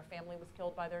neighbor or their family was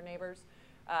killed by their neighbors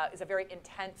is a very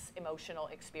intense emotional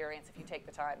experience if you take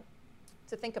the time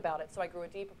to think about it. So I grew a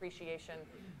deep appreciation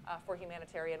for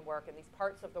humanitarian work in these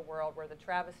parts of the world where the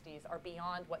travesties are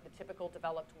beyond what the typical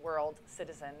developed world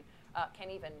citizen can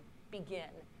even begin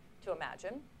to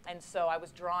imagine. And so I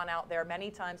was drawn out there many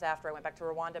times after. I went back to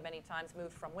Rwanda many times,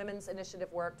 moved from women's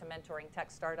initiative work to mentoring tech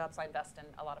startups. I invest in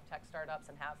a lot of tech startups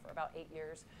and have for about 8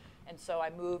 years. And so I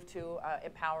moved to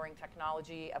empowering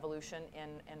technology evolution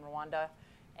in Rwanda.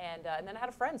 And then I had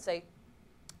a friend say,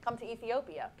 come to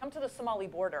Ethiopia, come to the Somali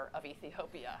border of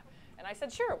Ethiopia. And I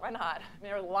said, sure, why not? I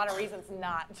mean, there were a lot of reasons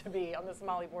not to be on the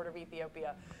Somali border of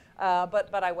Ethiopia.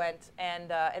 But I went, and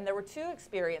there were two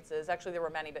experiences, actually there were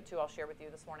many, but two I'll share with you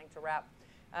this morning to wrap,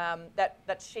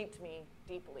 that shaped me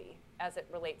deeply as it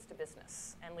relates to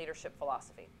business and leadership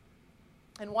philosophy.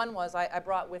 And one was I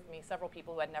brought with me several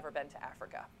people who had never been to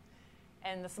Africa.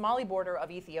 And the Somali border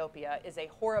of Ethiopia is a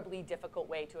horribly difficult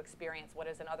way to experience what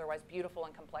is an otherwise beautiful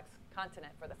and complex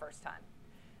continent for the first time.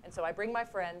 And so I bring my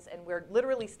friends, and we're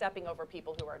literally stepping over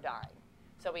people who are dying.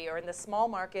 So we are in this small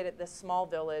market at this small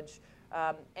village,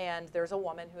 and there's a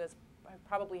woman who has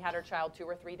probably had her child 2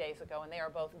 or 3 days ago, and they are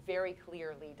both very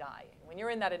clearly dying. When you're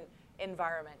in that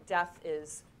environment, death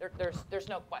is, there's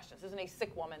no question. This isn't a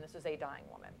sick woman, this is a dying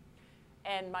woman.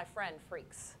 And my friend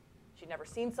freaks. She'd never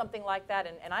seen something like that,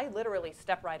 and I literally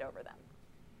stepped right over them.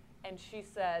 And she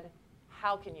said,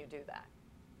 how can you do that?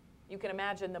 You can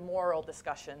imagine the moral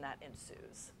discussion that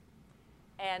ensues.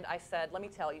 And I said, let me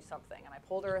tell you something. And I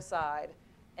pulled her aside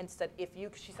and said,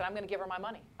 she said, I'm going to give her my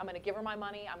money. I'm going to give her my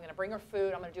money. I'm going to bring her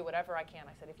food. I'm going to do whatever I can.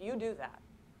 I said, if you do that,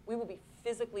 we will be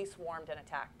physically swarmed and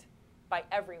attacked by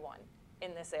everyone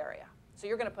in this area. So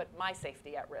you're going to put my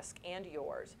safety at risk and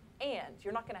yours. And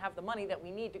you're not going to have the money that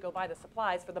we need to go buy the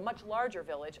supplies for the much larger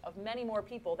village of many more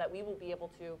people that we will be able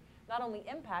to not only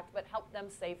impact, but help them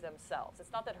save themselves.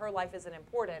 It's not that her life isn't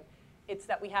important. It's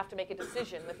that we have to make a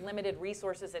decision with limited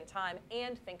resources and time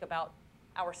and think about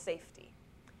our safety.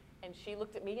 And she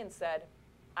looked at me and said,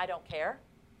 I don't care,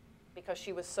 because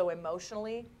she was so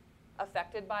emotionally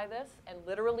affected by this, and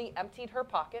literally emptied her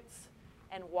pockets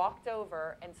and walked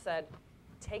over and said,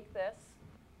 take this,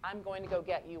 I'm going to go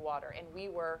get you water. And we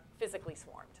were physically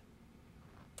swarmed.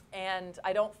 And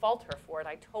I don't fault her for it.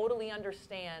 I totally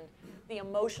understand the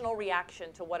emotional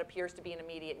reaction to what appears to be an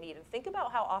immediate need. And think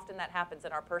about how often that happens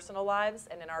in our personal lives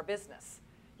and in our business.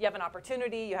 You have an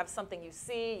opportunity, you have something you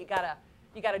see, you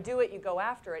gotta do it, you go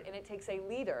after it, and it takes a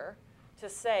leader to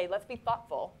say, let's be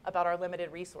thoughtful about our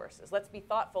limited resources. Let's be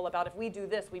thoughtful about if we do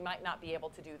this, we might not be able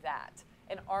to do that.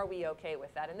 And are we okay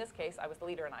with that? In this case, I was the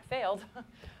leader and I failed.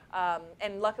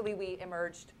 And luckily we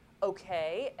emerged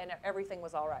okay and everything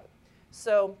was all right.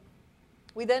 So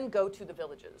we then go to the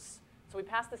villages. So we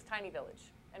pass this tiny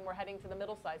village and we're heading to the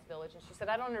middle-sized village. And she said,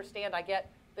 I don't understand. I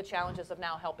get the challenges of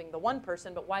now helping the one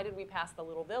person, but why did we pass the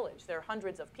little village? There are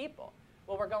hundreds of people.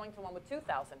 Well, we're going to one with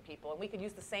 2,000 people, and we could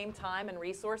use the same time and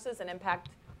resources and impact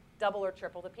double or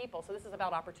triple the people. So this is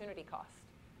about opportunity cost.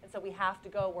 And so we have to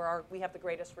go where we have the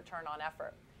greatest return on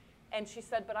effort. And she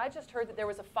said, but I just heard that there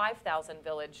was a 5,000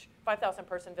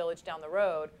 person village down the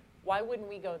road. Why wouldn't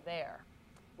we go there?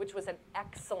 Which was an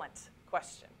excellent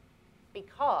question.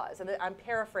 Because, and I'm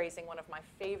paraphrasing one of my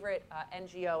favorite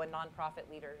NGO and nonprofit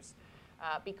leaders,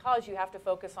 because you have to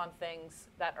focus on things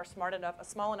that are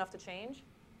small enough to change,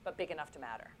 but big enough to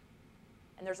matter.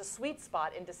 And there's a sweet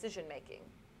spot in decision making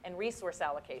and resource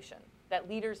allocation that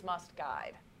leaders must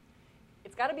guide.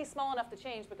 It's got to be small enough to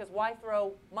change, because why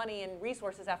throw money and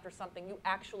resources after something you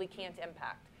actually can't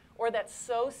impact, or that's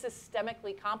so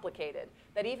systemically complicated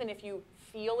that even if you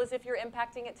feel as if you're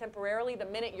impacting it temporarily, the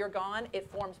minute you're gone, it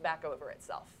forms back over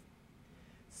itself.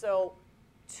 So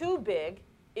too big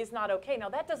is not okay. Now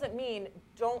that doesn't mean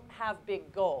don't have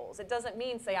big goals. It doesn't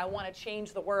mean say I want to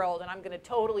change the world and I'm going to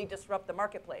totally disrupt the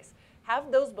marketplace.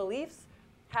 Have those beliefs,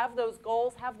 have those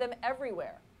goals, have them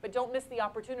everywhere. But don't miss the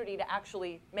opportunity to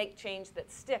actually make change that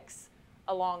sticks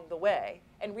along the way,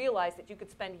 and realize that you could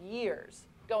spend years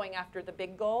going after the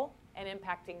big goal and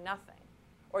impacting nothing.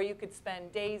 Or you could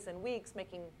spend days and weeks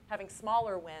having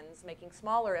smaller wins, making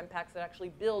smaller impacts that actually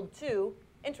build to,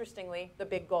 interestingly, the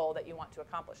big goal that you want to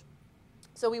accomplish.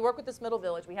 So we work with this middle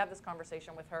village. We have this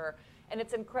conversation with her, and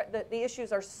it's the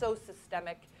issues are so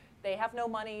systemic. They have no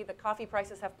money. The coffee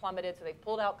prices have plummeted, so they've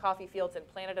pulled out coffee fields and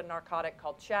planted a narcotic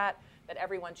called chat that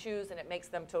everyone chews, and it makes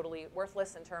them totally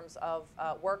worthless in terms of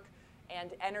work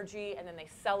and energy, and then they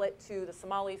sell it to the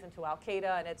Somalis and to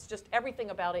Al-Qaeda, and it's just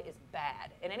everything about it is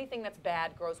bad. And anything that's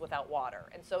bad grows without water.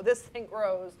 And so this thing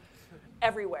grows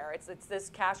everywhere. It's this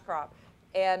cash crop.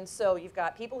 And so you've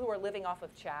got people who are living off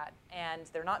of chat, and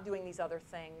they're not doing these other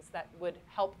things that would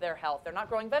help their health. They're not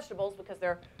growing vegetables because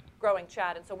they're growing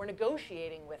chat, and so we're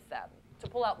negotiating with them to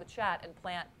pull out the chat and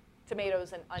plant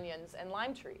tomatoes and onions and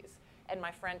lime trees. And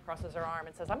my friend crosses her arm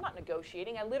and says, I'm not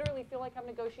negotiating. I literally feel like I'm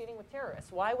negotiating with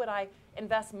terrorists. Why would I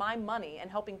invest my money in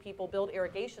helping people build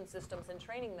irrigation systems and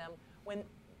training them when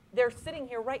they're sitting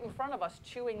here right in front of us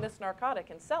chewing this narcotic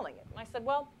and selling it? And I said,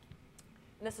 well,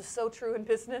 and this is so true in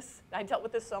business. I dealt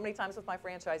with this so many times with my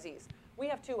franchisees. We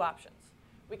have two options.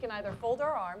 We can either fold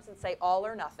our arms and say all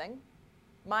or nothing,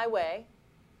 my way,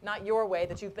 not your way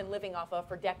that you've been living off of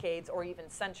for decades or even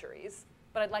centuries,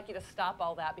 but I'd like you to stop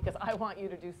all that because I want you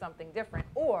to do something different.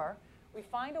 Or we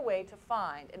find a way to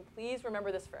find, and please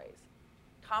remember this phrase,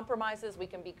 compromises we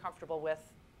can be comfortable with,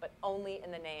 but only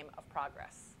in the name of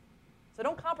progress. So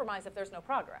don't compromise if there's no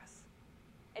progress.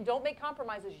 And don't make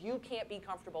compromises you can't be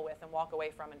comfortable with and walk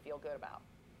away from and feel good about.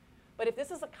 But if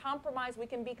this is a compromise we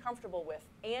can be comfortable with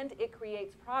and it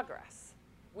creates progress,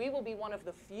 we will be one of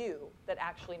the few that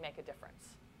actually make a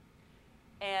difference.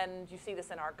 And you see this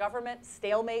in our government,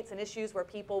 stalemates and issues where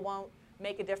people won't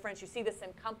make a difference. You see this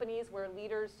in companies where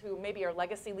leaders who maybe are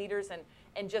legacy leaders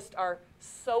and just are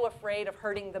so afraid of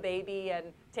hurting the baby and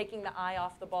taking the eye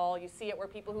off the ball. You see it where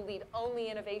people who lead only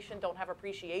innovation don't have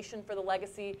appreciation for the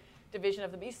legacy division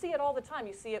of the. You see it all the time.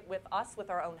 You see it with us, with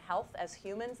our own health as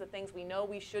humans, the things we know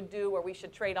we should do or we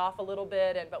should trade off a little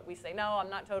bit, but we say, no, I'm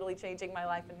not totally changing my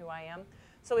life and who I am.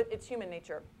 So it's human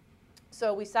nature.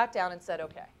 So we sat down and said,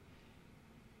 okay,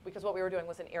 because what we were doing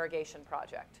was an irrigation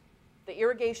project. The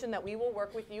irrigation that we will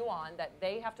work with you on, that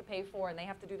they have to pay for and they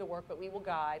have to do the work, but we will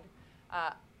guide,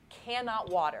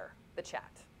 cannot water the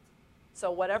chat.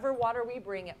 So whatever water we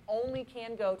bring, it only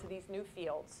can go to these new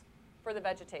fields for the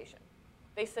vegetation.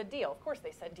 They said deal. Of course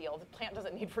they said deal. The plant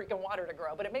doesn't need freaking water to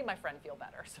grow, but it made my friend feel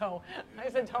better. So I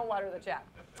said don't water the chat.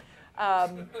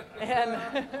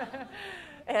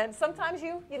 And sometimes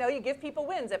you give people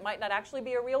wins. It might not actually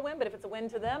be a real win, but if it's a win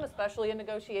to them, especially in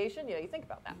negotiation, you think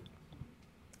about that.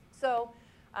 So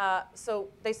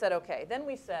they said, okay. Then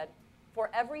we said,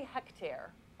 for every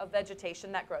hectare of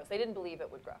vegetation that grows, they didn't believe it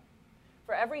would grow.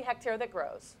 For every hectare that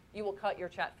grows, you will cut your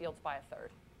chat fields by a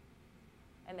third.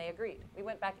 And they agreed. We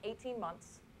went back 18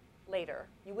 months later.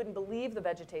 You wouldn't believe the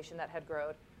vegetation that had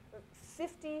grown.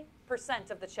 50%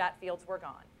 of the chat fields were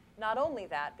gone. Not only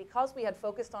that, because we had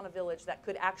focused on a village that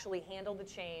could actually handle the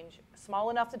change, small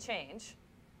enough to change,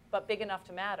 but big enough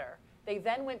to matter, they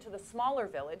then went to the smaller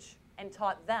village and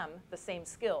taught them the same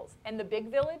skills. And the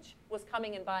big village was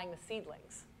coming and buying the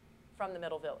seedlings from the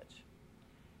middle village.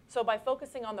 So by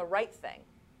focusing on the right thing,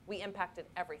 we impacted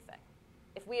everything.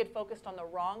 If we had focused on the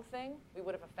wrong thing, we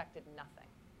would have affected nothing.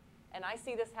 And I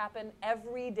see this happen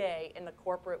every day in the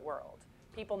corporate world.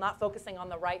 People not focusing on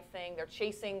the right thing. They're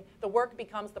chasing, the work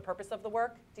becomes the purpose of the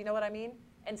work. Do you know what I mean?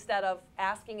 Instead of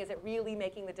asking, is it really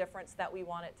making the difference that we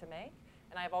want it to make?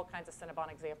 And I have all kinds of Cinnabon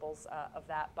examples of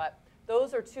that. But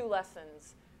those are two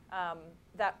lessons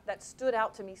that stood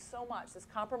out to me so much. This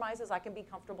compromises I can be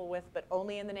comfortable with, but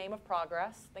only in the name of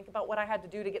progress. Think about what I had to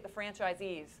do to get the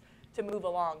franchisees to move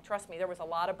along. Trust me, there was a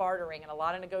lot of bartering and a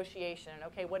lot of negotiation. And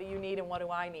okay, what do you need and what do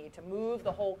I need to move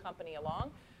the whole company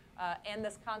along? And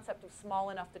this concept of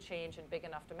small enough to change and big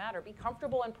enough to matter. Be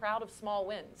comfortable and proud of small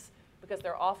wins because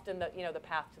they're often the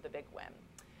path to the big win.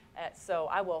 So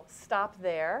I will stop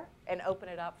there and open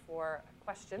it up for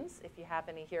questions if you have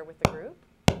any here with the group.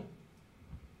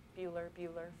 Bueller,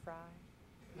 Fry.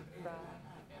 And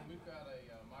we've got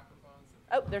a microphone.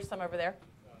 Oh, there's some over there.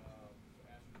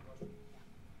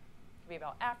 Be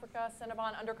about Africa,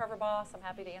 Cinnabon, Undercover Boss. I'm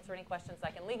happy to answer any questions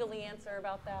I can legally answer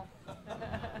about that.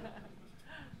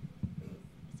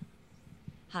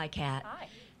 Hi, Kat. Hi.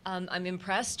 I'm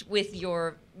impressed with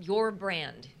your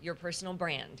brand, your personal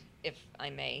brand, if I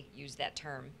may use that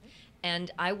term. Mm-hmm.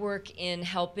 And I work in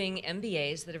helping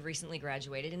MBAs that have recently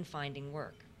graduated in finding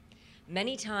work.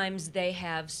 Many times they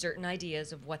have certain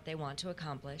ideas of what they want to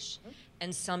accomplish, mm-hmm.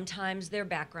 and sometimes their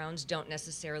backgrounds don't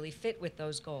necessarily fit with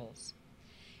those goals.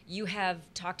 You have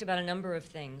talked about a number of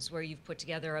things where you've put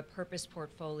together a purpose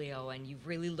portfolio and you've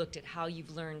really looked at how you've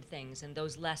learned things and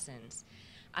those lessons.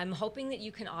 I'm hoping that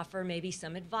you can offer maybe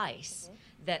some advice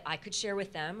mm-hmm. that I could share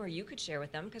with them or you could share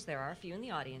with them, because there are a few in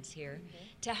the audience here, mm-hmm.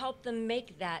 to help them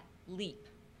make that leap,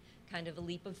 kind of a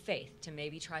leap of faith to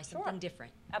maybe try something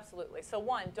different. Absolutely. So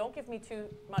one, don't give me too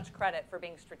much credit for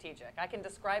being strategic. I can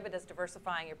describe it as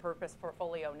diversifying your purpose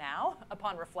portfolio now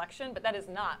upon reflection, but that is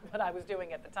not what I was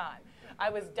doing at the time. I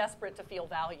was desperate to feel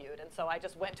valued, and so I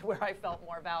just went to where I felt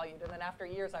more valued. And then after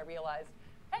years, I realized,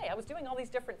 hey, I was doing all these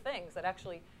different things that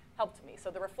actually helped me. So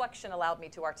the reflection allowed me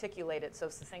to articulate it so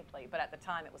succinctly, but at the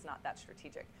time it was not that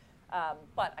strategic.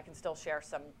 But I can still share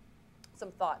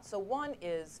some thoughts. So one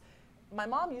is, my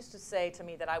mom used to say to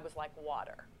me that I was like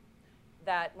water.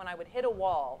 That when I would hit a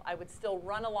wall, I would still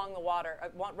run along the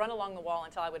wall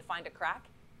until I would find a crack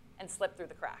and slip through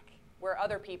the crack. Where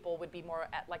other people would be more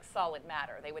at like solid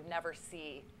matter. They would never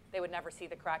see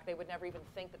the crack. They would never even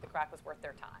think that the crack was worth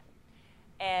their time.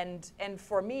 And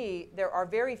for me, there are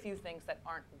very few things that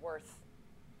aren't worth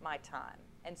my time.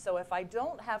 And so if I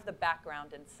don't have the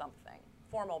background in something,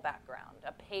 formal background,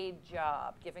 a paid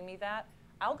job giving me that,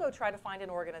 I'll go try to find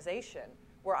an organization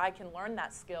where I can learn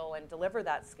that skill and deliver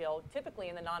that skill, typically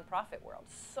in the nonprofit world.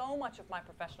 So much of my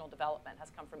professional development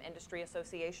has come from industry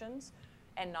associations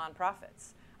and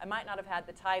nonprofits. I might not have had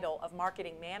the title of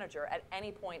marketing manager at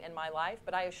any point in my life,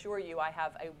 but I assure you I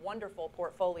have a wonderful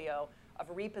portfolio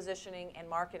of repositioning and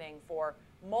marketing for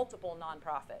multiple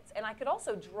nonprofits. And I could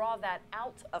also draw that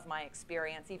out of my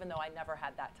experience, even though I never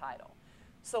had that title.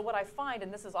 So what I find,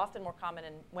 and this is often more common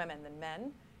in women than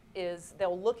men, is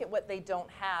they'll look at what they don't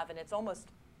have, and it's almost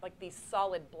like these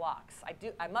solid blocks.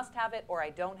 I must have it or I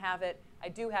don't have it. I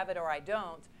do have it or I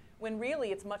don't. when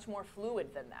really it's much more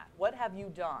fluid than that. What have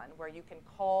you done where you can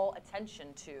call attention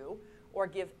to or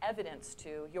give evidence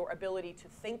to your ability to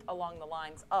think along the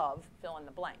lines of fill in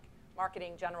the blank?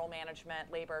 Marketing, general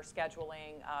management, labor,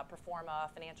 scheduling,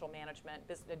 performa, financial management,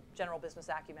 general business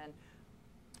acumen.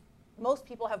 Most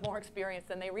people have more experience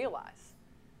than they realize.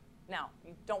 Now,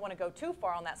 you don't want to go too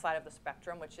far on that side of the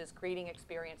spectrum, which is creating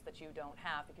experience that you don't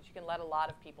have, because you can let a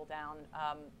lot of people down,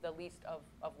 the least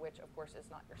of which, of course, is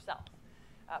not yourself.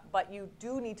 But you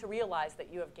do need to realize that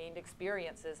you have gained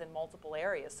experiences in multiple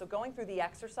areas. So going through the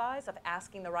exercise of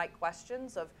asking the right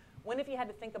questions of when have you had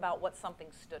to think about what something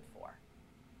stood for?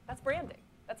 That's branding.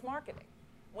 That's marketing.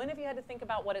 When have you had to think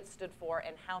about what it stood for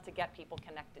and how to get people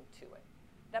connected to it?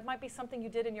 That might be something you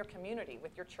did in your community,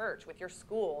 with your church, with your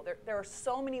school. There are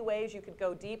so many ways you could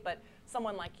go deep, but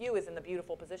someone like you is in the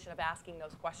beautiful position of asking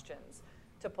those questions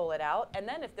to pull it out. And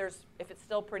then if it's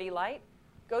still pretty light,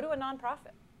 go to a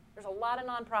nonprofit. There's a lot of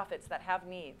nonprofits that have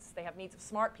needs. They have needs of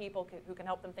smart people who can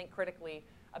help them think critically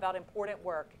about important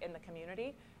work in the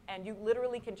community. And you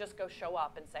literally can just go show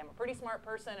up and say, I'm a pretty smart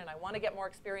person and I want to get more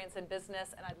experience in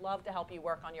business and I'd love to help you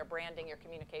work on your branding, your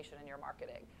communication, and your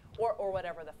marketing, or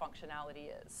whatever the functionality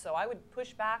is. So I would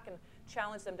push back and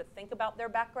challenge them to think about their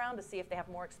background to see if they have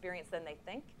more experience than they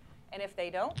think. And if they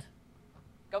don't,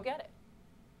 go get it.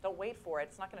 Don't wait for it.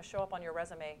 It's not going to show up on your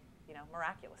resume,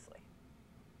 miraculously.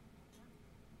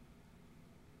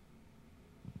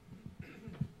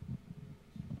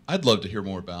 I'd love to hear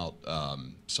more about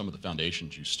some of the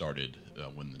foundations you started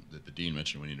when the dean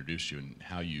mentioned when he introduced you, and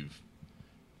how you've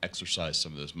exercised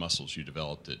some of those muscles you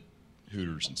developed at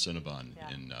Hooters and Cinnabon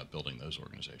in building those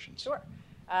organizations. Sure.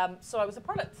 So I was a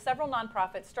part of several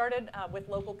nonprofits, started with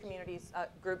local communities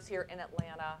groups here in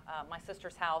Atlanta. My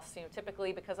sister's house,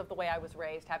 typically because of the way I was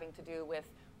raised, having to do with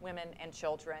women and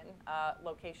children,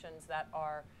 locations that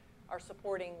are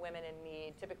supporting women in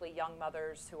need, typically young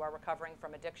mothers who are recovering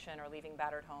from addiction or leaving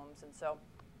battered homes. And so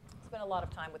I spent a lot of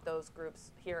time with those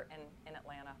groups here in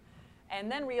Atlanta. And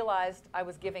then realized I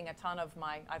was giving a ton of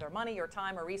my either money or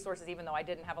time or resources, even though I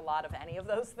didn't have a lot of any of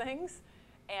those things.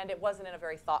 And it wasn't in a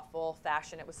very thoughtful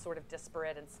fashion. It was sort of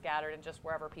disparate and scattered and just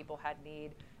wherever people had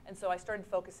need. And so I started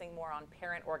focusing more on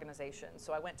parent organizations.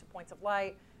 So I went to Points of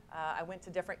Light. I went to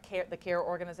the care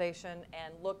organization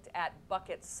and looked at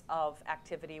buckets of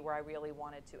activity where I really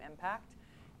wanted to impact,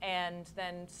 and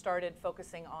then started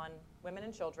focusing on women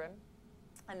and children,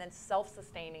 and then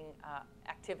self-sustaining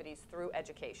activities through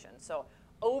education. So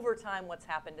over time, what's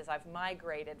happened is I've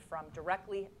migrated from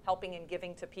directly helping and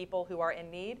giving to people who are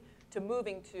in need to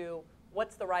moving to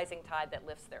what's the rising tide that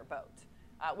lifts their boat,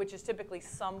 which is typically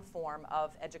some form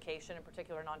of education, in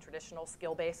particular non-traditional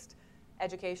skill-based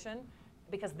education,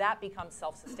 because that becomes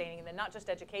self-sustaining. And then not just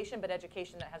education, but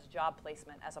education that has job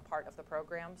placement as a part of the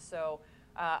program. So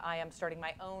I am starting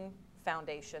my own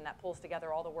foundation that pulls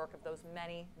together all the work of those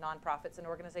many nonprofits and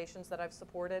organizations that I've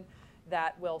supported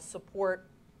that will support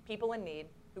people in need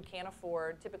who can't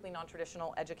afford typically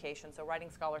non-traditional education. So writing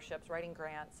scholarships, writing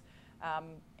grants,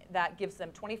 that gives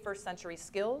them 21st century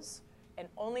skills, and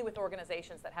only with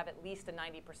organizations that have at least a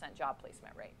 90% job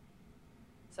placement rate.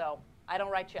 So I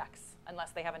don't write checks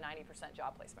unless they have a 90%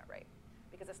 job placement rate,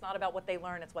 because it's not about what they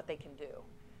learn, it's what they can do.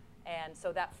 And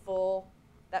so that full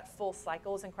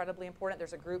cycle is incredibly important.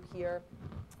 There's a group here,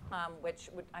 which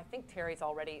I think Terry's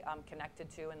already connected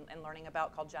to and learning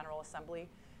about, called General Assembly.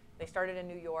 They started in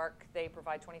New York. They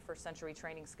provide 21st century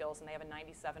training skills, and they have a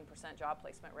 97% job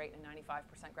placement rate and a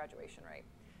 95% graduation rate.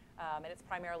 And it's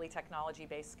primarily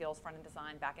technology-based skills, front-end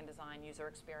design, back-end design, user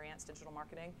experience, digital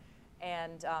marketing.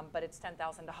 And, but it's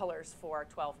 $10,000 for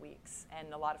 12 weeks,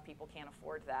 and a lot of people can't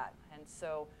afford that. And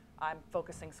so I'm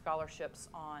focusing scholarships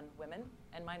on women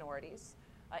and minorities,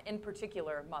 in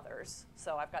particular mothers.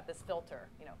 So I've got this filter,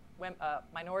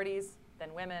 minorities,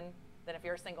 then women, then if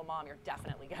you're a single mom, you're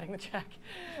definitely getting the check.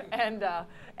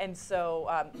 And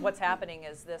so what's happening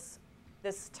is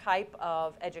this type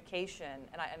of education,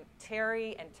 and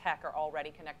Terry and Tech are already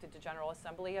connected to General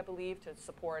Assembly, I believe, to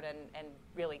support and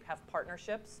really have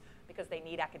partnerships, because they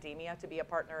need academia to be a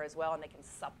partner as well, and they can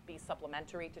be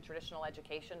supplementary to traditional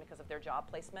education because of their job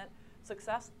placement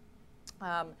success.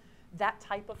 That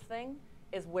type of thing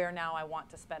is where now I want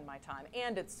to spend my time,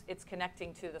 and it's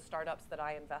connecting to the startups that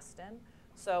I invest in.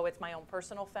 So it's my own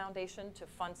personal foundation to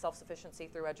fund self-sufficiency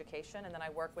through education, and then I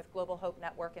work with Global Hope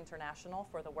Network International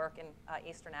for the work in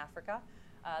Eastern Africa,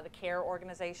 the CARE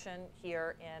organization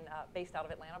here based out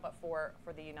of Atlanta, but for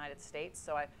the United States.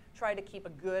 So I try to keep a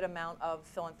good amount of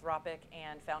philanthropic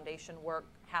and foundation work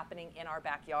happening in our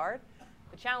backyard.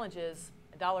 The challenge is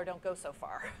a dollar don't go so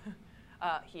far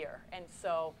here, and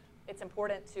so it's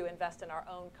important to invest in our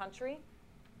own country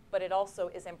but it also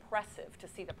is impressive to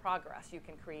see the progress you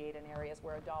can create in areas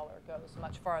where a dollar goes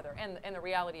much farther. And the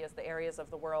reality is the areas of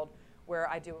the world where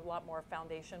I do a lot more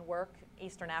foundation work,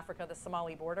 Eastern Africa, the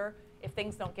Somali border, if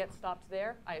things don't get stopped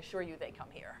there, I assure you they come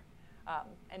here.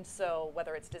 And so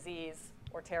whether it's disease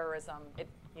or terrorism,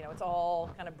 it's all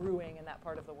kind of brewing in that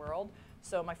part of the world.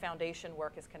 So my foundation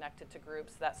work is connected to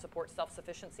groups that support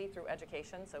self-sufficiency through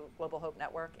education, so Global Hope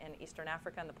Network in Eastern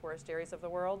Africa and the poorest areas of the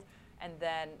world, and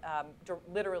then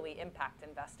literally impact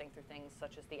investing through things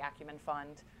such as the Acumen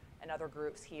Fund and other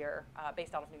groups here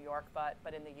based out of New York,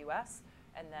 but in the US,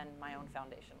 and then my own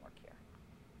foundation work here.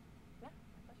 Yeah,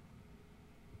 my pleasure.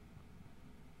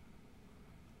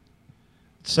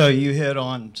 So you hit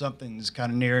on something that's kind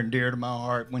of near and dear to my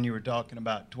heart when you were talking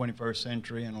about 21st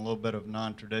century and a little bit of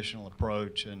non-traditional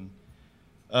approach, and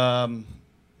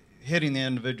hitting the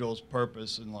individual's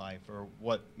purpose in life, or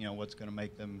what's going to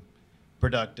make them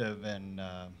productive and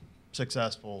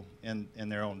successful in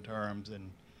their own terms. And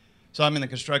so I'm in the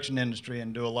construction industry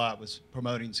and do a lot with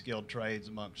promoting skilled trades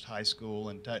amongst high school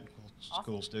and technical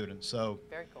school students. So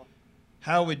very cool.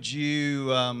 How would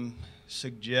you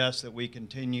suggest that we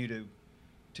continue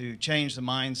to change the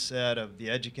mindset of the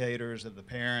educators, of the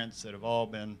parents that have all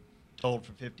been told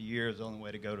for 50 years the only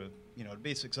way to go to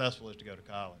be successful is to go to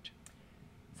college?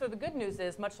 So the good news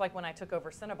is, much like when I took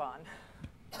over Cinnabon,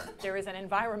 there is an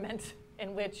environment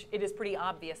in which it is pretty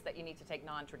obvious that you need to take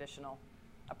non-traditional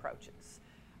approaches.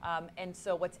 And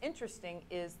so what's interesting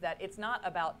is that it's not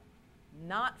about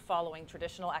not following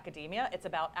traditional academia, it's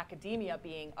about academia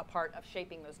being a part of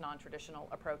shaping those non-traditional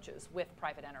approaches with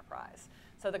private enterprise.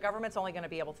 So the government's only going to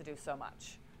be able to do so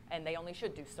much, and they only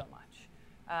should do so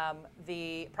much.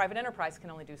 The private enterprise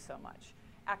can only do so much.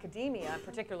 Academia,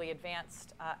 particularly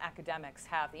advanced academics,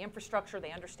 have the infrastructure,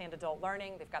 they understand adult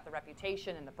learning, they've got the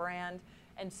reputation and the brand,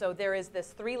 and so there is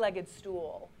this three-legged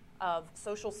stool of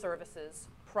social services,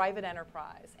 private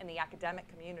enterprise, and the academic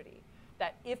community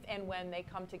that if and when they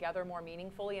come together more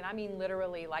meaningfully, and I mean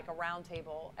literally like a round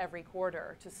table every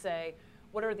quarter to say,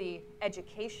 what are the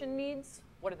education needs,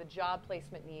 what are the job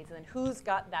placement needs, and then who's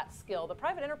got that skill? The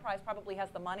private enterprise probably has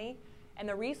the money and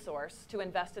the resource to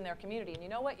invest in their community, and you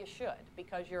know what, you should,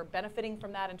 because you're benefiting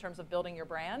from that in terms of building your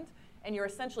brand, and you're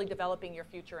essentially developing your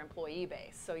future employee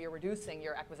base, so you're reducing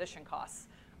your acquisition costs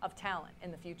of talent in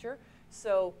the future.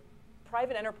 So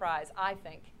private enterprise, I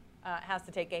think, has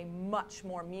to take a much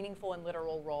more meaningful and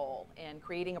literal role in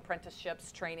creating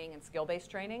apprenticeships, training, and skill-based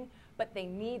training, but they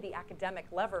need the academic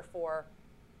lever for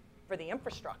the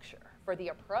infrastructure, for the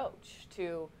approach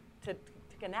to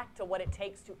connect to what it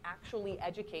takes to actually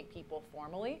educate people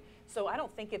formally. So I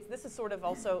don't think this is sort of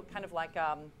also kind of like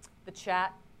the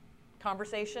chat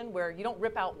conversation where you don't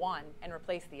rip out one and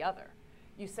replace the other.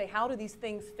 You say, how do these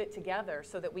things fit together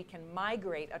so that we can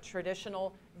migrate a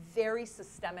traditional, very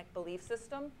systemic belief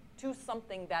system to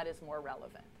something that is more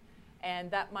relevant? And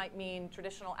that might mean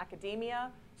traditional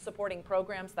academia, supporting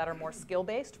programs that are more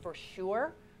skill-based for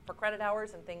sure, for credit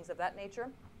hours and things of that nature.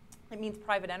 It means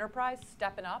private enterprise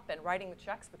stepping up and writing the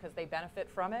checks because they benefit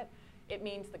from it. It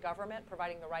means the government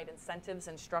providing the right incentives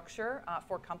and structure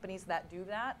for companies that do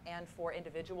that and for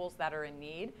individuals that are in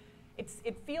need.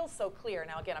 It feels so clear.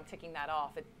 Now, again, I'm ticking that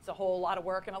off. It's a whole lot of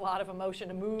work and a lot of emotion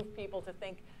to move people to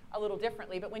think a little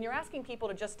differently. But when you're asking people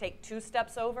to just take 2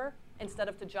 steps over instead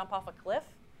of to jump off a cliff,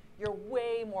 you're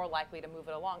way more likely to move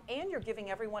it along. And you're giving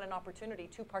everyone an opportunity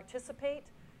to participate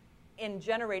in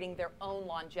generating their own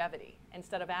longevity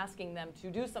instead of asking them to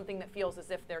do something that feels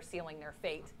as if they're sealing their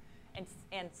fate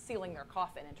and sealing their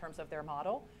coffin in terms of their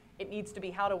model. It needs to be,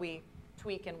 how do we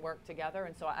tweak and work together?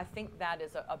 And so I think that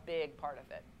is a big part of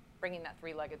it, bringing that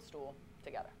three-legged stool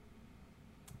together.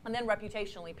 And then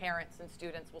reputationally, parents and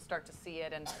students will start to see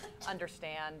it and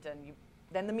understand, and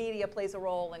then the media plays a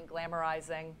role in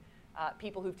glamorizing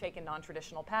people who've taken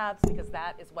non-traditional paths, because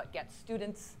that is what gets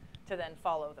students to then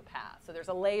follow the path. So there's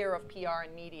a layer of PR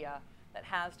and media that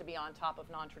has to be on top of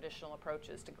non-traditional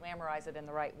approaches to glamorize it in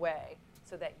the right way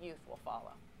so that youth will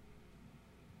follow.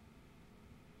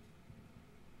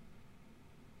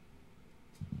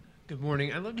 Good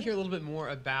morning. I'd love to hear a little bit more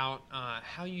about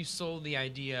how you sold the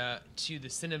idea to the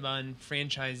Cinnabon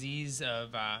franchisees of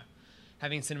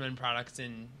having Cinnabon products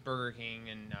in Burger King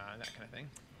and that kind of thing.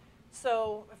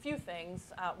 So a few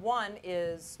things. One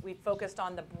is we focused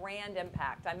on the brand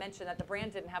impact. I mentioned that the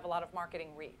brand didn't have a lot of marketing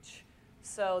reach.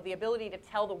 So the ability to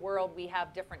tell the world we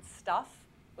have different stuff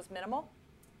was minimal.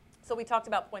 So we talked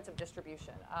about points of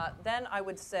distribution. Then I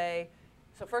would say,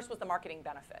 so first was the marketing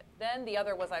benefit. Then the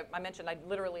other was, I mentioned I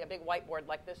literally a big whiteboard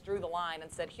like this, drew the line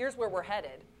and said, here's where we're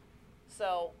headed.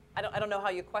 So I don't know how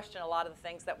you question a lot of the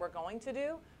things that we're going to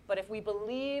do, But if we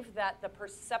believe that the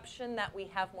perception that we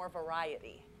have more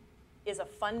variety is a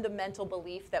fundamental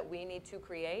belief that we need to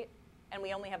create, and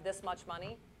we only have this much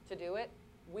money to do it,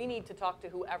 we need to talk to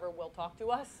whoever will talk to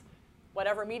us,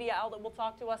 whatever media outlet will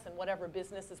talk to us, and whatever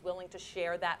business is willing to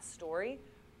share that story.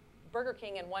 Burger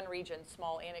King in one region,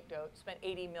 small anecdote, spent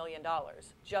 $80 million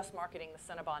just marketing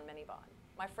the Cinnabon Minibon.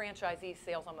 My franchisee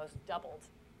sales almost doubled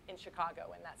in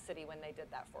Chicago, in that city, when they did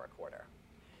that for a quarter.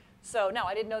 So no,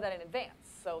 I didn't know that in advance.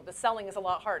 So the selling is a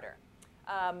lot harder.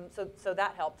 So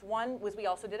that helped. One was we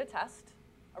also did a test,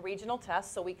 a regional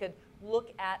test, so we could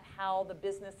look at how the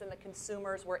business and the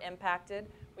consumers were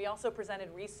impacted. We also presented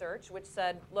research which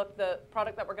said, look, the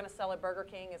product that we're going to sell at Burger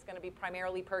King is going to be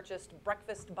primarily purchased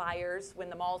breakfast buyers when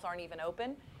the malls aren't even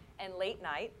open, and late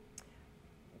night.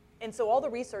 And so all the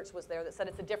research was there that said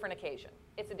it's a different occasion.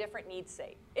 It's a different need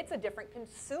state. It's a different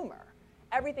consumer.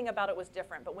 Everything about it was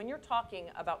different. But when you're talking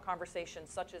about conversations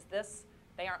such as this,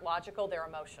 they aren't logical, they're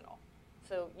emotional.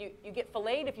 So you get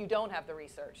filleted if you don't have the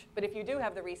research. But if you do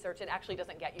have the research, it actually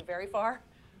doesn't get you very far.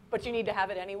 But you need to have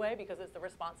it anyway because it's the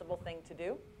responsible thing to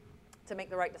do to make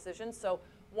the right decisions. So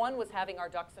one was having our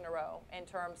ducks in a row in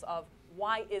terms of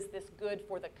why is this good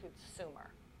for the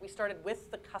consumer? We started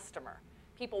with the customer.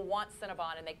 People want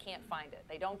Cinnabon and they can't find it.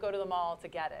 They don't go to the mall to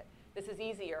get it. This is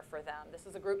easier for them. This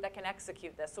is a group that can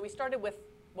execute this. So we started with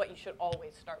what you should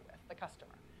always start with, the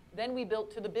customer. Then we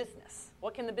built to the business.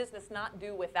 What can the business not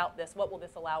do without this? What will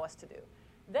this allow us to do?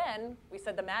 Then we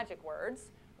said the magic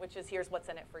words, which is here's what's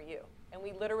in it for you. And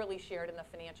we literally shared in the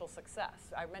financial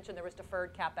success. I mentioned there was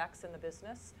deferred CapEx in the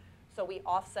business. So we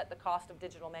offset the cost of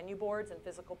digital menu boards and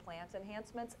physical plant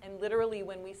enhancements. And literally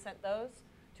when we sent those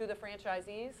to the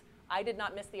franchisees, I did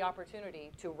not miss the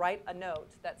opportunity to write a note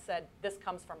that said, this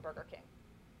comes from Burger King,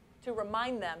 to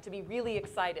remind them to be really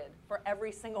excited for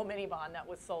every single Minibon that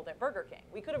was sold at Burger King.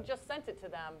 We could have just sent it to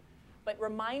them, but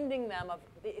reminding them of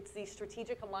it's these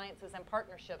strategic alliances and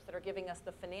partnerships that are giving us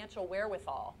the financial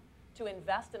wherewithal to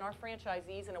invest in our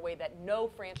franchisees in a way that no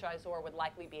franchisor would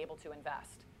likely be able to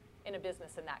invest in a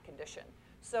business in that condition.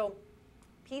 So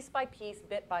piece by piece,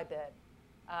 bit by bit,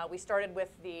 we started with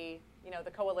the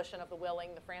coalition of the willing,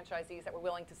 the franchisees that were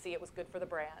willing to see it was good for the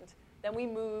brand. Then we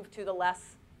moved to the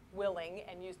less willing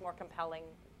and used more compelling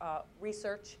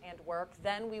research and work.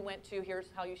 Then we went to here's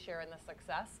how you share in the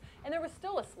success. And there was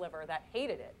still a sliver that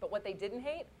hated it. But what they didn't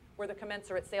hate were the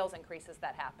commensurate sales increases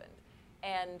that happened.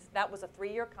 And that was a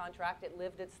 3-year contract. It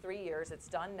lived its 3 years. It's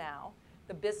done now.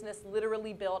 The business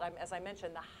literally built, as I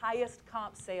mentioned, the highest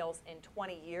comp sales in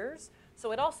 20 years.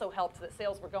 So it also helped that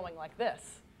sales were going like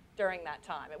this during that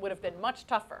time. It would have been much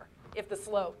tougher if the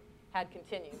slope had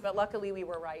continued. But luckily we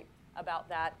were right about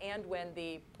that. And when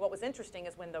what was interesting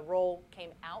is when the roll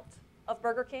came out of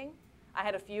Burger King, I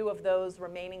had a few of those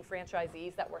remaining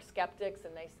franchisees that were skeptics,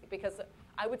 and because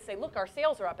I would say, look, our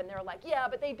sales are up, and they're like, yeah,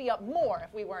 but they'd be up more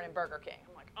if we weren't in Burger King.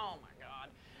 I'm like, oh my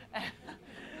God.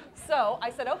 So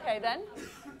I said, okay,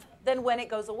 then when it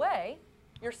goes away,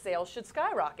 your sales should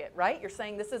skyrocket, right? You're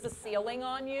saying this is a ceiling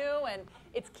on you, and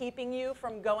it's keeping you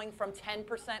from going from 10%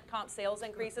 comp sales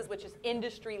increases, which is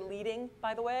industry leading,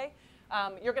 by the way.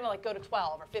 You're going to go to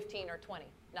 12 or 15 or 20.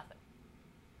 Nothing.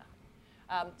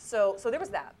 So there was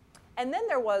that. And then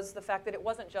there was the fact that it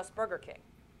wasn't just Burger King.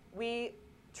 We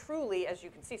truly, as you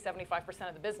can see, 75%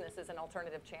 of the business is in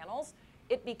alternative channels.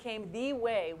 It became the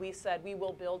way we said we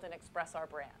will build and express our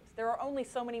brand. There are only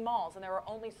so many malls, and there are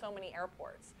only so many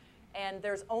airports. And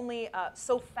there's only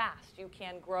so fast you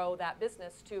can grow that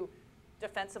business to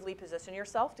defensively position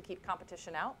yourself to keep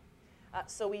competition out.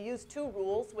 So we used 2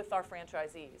 rules with our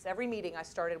franchisees. Every meeting I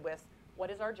started with, what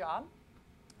is our job?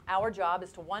 Our job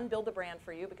is to, 1, build the brand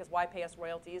for you, because why pay us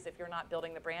royalties if you're not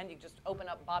building the brand? You just open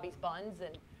up Bobby's Buns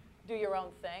and do your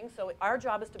own thing. So our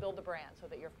job is to build the brand so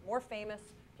that you're more famous,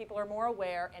 people are more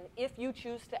aware, and if you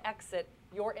choose to exit,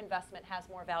 your investment has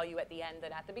more value at the end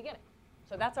than at the beginning.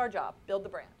 So that's our job, build the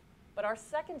brand. But our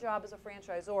second job as a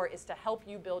franchisor is to help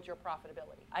you build your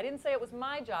profitability. I didn't say it was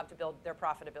my job to build their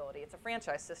profitability. It's a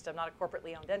franchise system, not a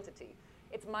corporately owned entity.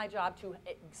 It's my job to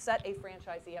set a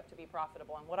franchisee up to be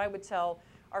profitable. And what I would tell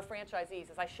our franchisees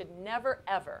is I should never,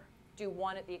 ever do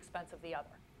one at the expense of the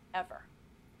other, ever.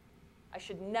 I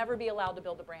should never be allowed to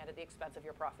build a brand at the expense of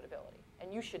your profitability.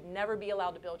 And you should never be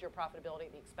allowed to build your profitability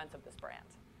at the expense of this brand.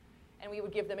 And we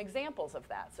would give them examples of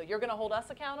that. So you're going to hold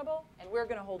us accountable, and we're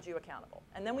going to hold you accountable.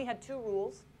 And then we had 2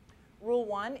 rules. Rule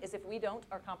 1 is if we don't,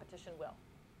 our competition will.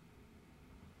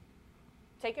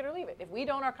 Take it or leave it. If we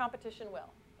don't, our competition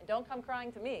will. And don't come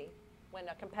crying to me when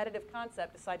a competitive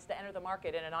concept decides to enter the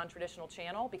market in a non-traditional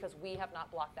channel because we have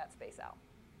not blocked that space out.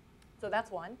 So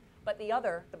that's one. But the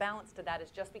other, the balance to that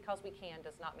is just because we can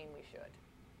does not mean we should.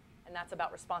 And that's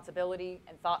about responsibility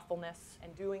and thoughtfulness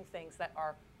and doing things that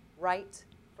are right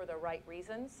for the right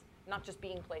reasons, not just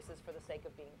being places for the sake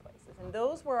of being places. And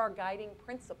those were our guiding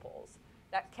principles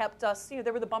that kept us,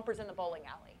 there were the bumpers in the bowling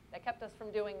alley. That kept us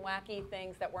from doing wacky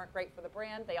things that weren't great for the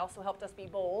brand. They also helped us be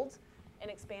bold in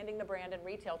expanding the brand in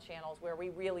retail channels where we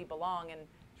really belong. And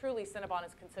truly, Cinnabon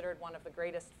is considered one of the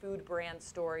greatest food brand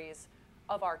stories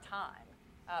of our time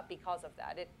because of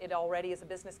that. It already is a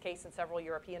business case in several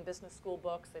European business school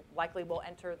books. It likely will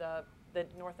enter the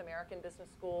North American business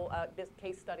school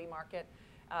case study market.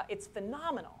 It's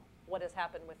phenomenal what has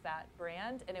happened with that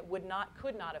brand, and it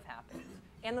could not have happened.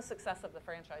 And the success of the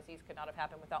franchisees could not have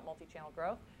happened without multi-channel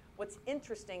growth. What's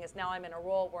interesting is now I'm in a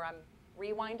role where I'm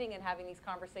rewinding and having these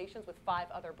conversations with 5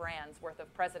 other brands worth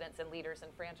of presidents and leaders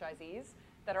and franchisees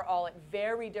that are all at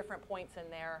very different points in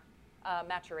their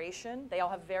maturation. They all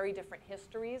have very different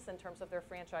histories in terms of their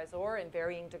franchisor and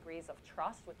varying degrees of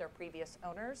trust with their previous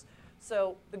owners.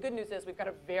 So the good news is we've got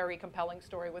a very compelling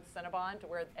story with Cinnabon to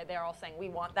where they're all saying, we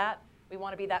want that. We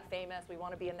want to be that famous. We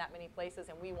want to be in that many places,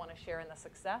 and we want to share in the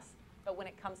success. But when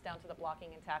it comes down to the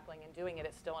blocking and tackling and doing it,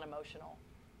 it's still an emotional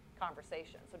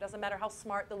conversation. So it doesn't matter how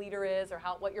smart the leader is or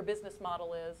what your business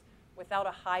model is, without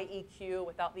a high EQ,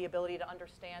 without the ability to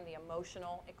understand the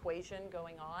emotional equation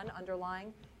going on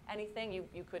underlying anything,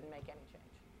 you couldn't make any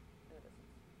change in the business.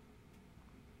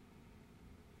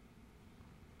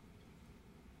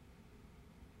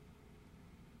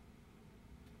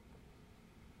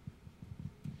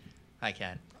 Hi,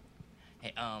 Kat.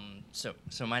 Hey,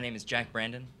 so my name is Jack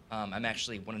Brandon. I'm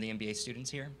actually one of the MBA students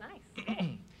here. Nice.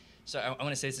 So I want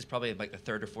to say this is probably like the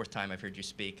 3rd or 4th time I've heard you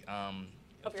speak.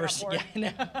 Hope you're not bored.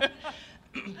 Yeah,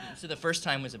 no. So the first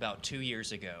time was about 2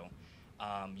 years ago.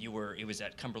 It was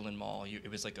at Cumberland Mall. It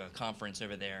was like a conference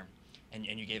over there, and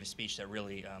you gave a speech that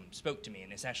really spoke to me,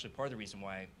 and it's actually part of the reason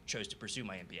why I chose to pursue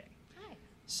my MBA. Hi.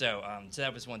 So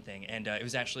that was one thing, and it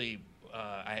was actually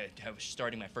I was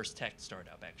starting my first tech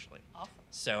startup actually. Awesome.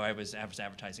 So I was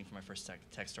advertising for my first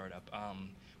tech startup,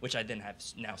 which I then have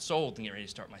now sold and get ready to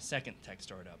start my second tech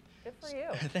startup. Good for you.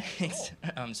 Thanks.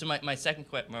 Cool. So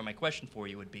my question for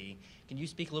you would be, can you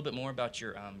speak a little bit more about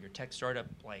your tech startup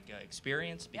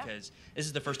experience? Because this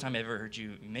is the first time I've ever heard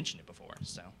you mention it before.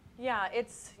 So. Yeah,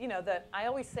 it's I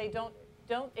always say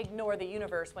don't ignore the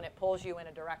universe when it pulls you in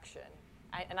a direction,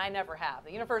 and I never have.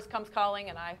 The universe comes calling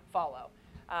and I follow.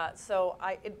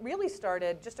 It really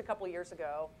started just a couple of years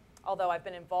ago. Although I've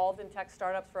been involved in tech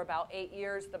startups for about 8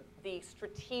 years, the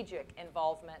strategic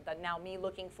involvement, that now me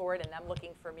looking for it and them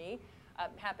looking for me,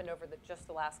 happened over just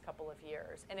the last couple of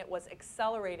years. And it was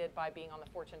accelerated by being on the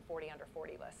Fortune 40 under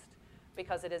 40 list,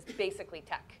 because it is basically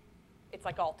tech. It's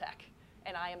like all tech.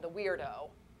 And I am the weirdo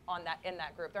in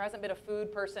that group. There hasn't been a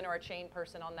food person or a chain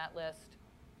person on that list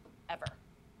ever.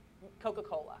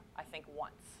 Coca-Cola, I think,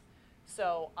 once.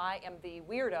 So I am the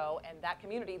weirdo, and that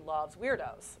community loves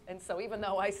weirdos. And so even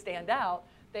though I stand out,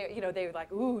 they were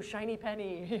like, ooh, shiny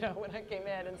penny, when I came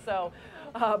in. And so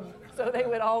they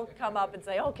would all come up and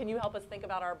say, oh, can you help us think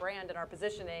about our brand and our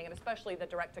positioning, and especially the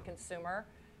direct-to-consumer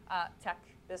tech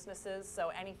businesses. So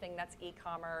anything that's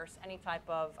e-commerce, any type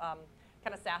of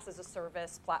kind of SaaS as a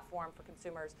service platform for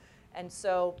consumers. And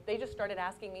so they just started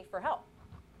asking me for help.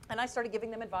 And I started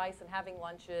giving them advice and having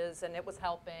lunches, and it was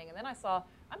helping. And then I saw,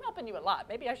 I'm helping you a lot.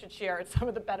 Maybe I should share some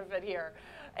of the benefit here.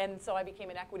 And so I became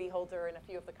an equity holder in a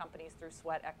few of the companies through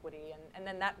Sweat Equity. And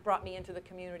then that brought me into the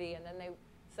community. And then they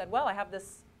said, well, I have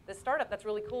this startup that's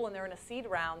really cool, and they're in a seed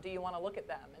round. Do you want to look at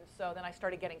them? And so then I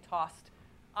started getting tossed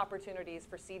opportunities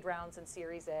for seed rounds and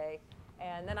Series A.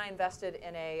 And then I invested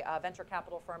in a venture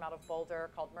capital firm out of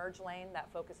Boulder called Merge Lane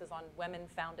that focuses on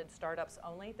women-founded startups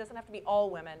only. It doesn't have to be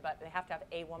all women, but they have to have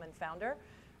a woman founder.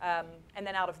 And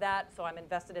then out of that, so I'm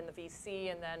invested in the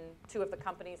VC, and then 2 of the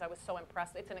companies I was so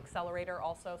impressed. It's an accelerator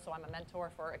also, so I'm a mentor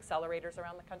for accelerators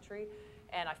around the country.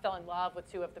 And I fell in love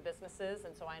with 2 of the businesses,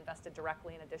 and so I invested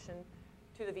directly in addition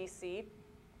to the VC.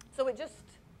 So it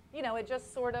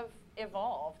just sort of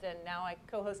evolved, and now I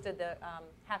co-hosted the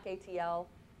Hack ATL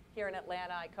here in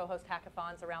Atlanta. I co-host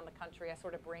hackathons around the country. I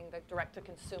sort of bring the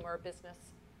direct-to-consumer business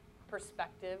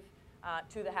perspective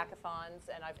to the hackathons,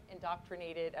 and I've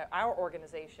indoctrinated our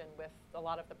organization with a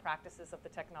lot of the practices of the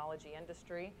technology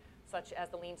industry, such as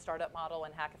the lean startup model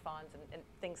and hackathons and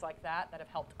things like that have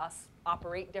helped us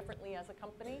operate differently as a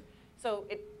company. So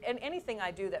and anything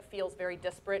I do that feels very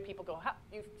disparate, people go,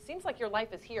 seems like your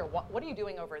life is here. What are you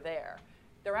doing over there?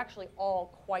 They're actually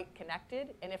all quite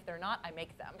connected, and if they're not, I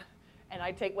make them. And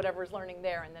I take whatever's learning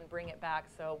there and then bring it back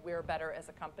so we're better as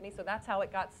a company. So that's how it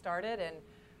got started, and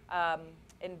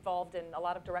involved in a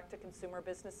lot of direct-to-consumer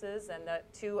businesses. And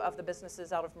 2 of the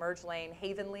businesses out of Merge Lane,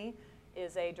 Havenly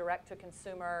is a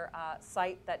direct-to-consumer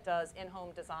site that does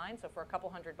in-home design. So for a couple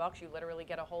 $100, you literally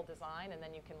get a whole design, and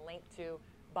then you can link to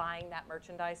buying that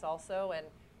merchandise also. And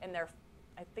in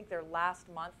I think their last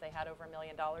month, they had over $1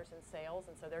 million in sales,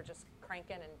 and so they're just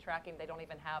cranking and tracking. They don't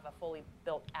even have a fully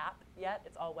built app yet.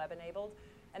 It's all web-enabled.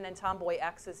 And then Tomboy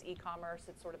X is e-commerce.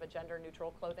 It's sort of a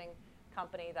gender-neutral clothing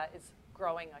company that is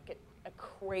growing like a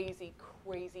crazy,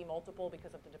 crazy multiple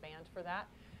because of the demand for that.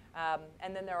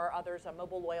 And then there are others, a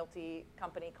mobile loyalty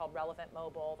company called Relevant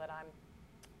Mobile that I'm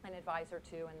an advisor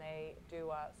to, and they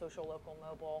do social, local,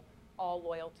 mobile, all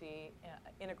loyalty,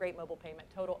 integrate mobile payment,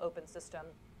 total open system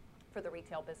for the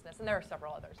retail business. And there are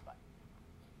several others, but.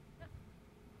 Yeah.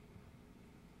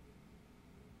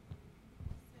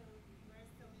 So you wear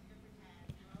so many different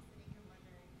hats. We're also making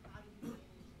wondering, how do you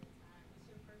manage your time? What's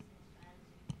your personal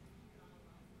strategy?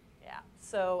 Yeah,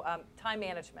 so time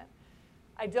management.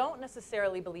 I don't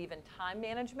necessarily believe in time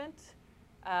management.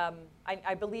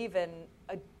 I believe in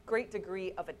a great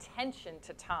degree of attention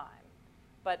to time.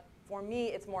 But for me,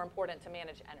 it's more important to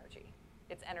manage energy.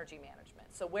 It's energy management.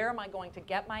 So where am I going to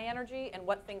get my energy, and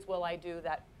what things will I do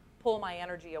that pull my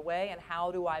energy away, and how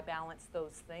do I balance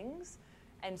those things?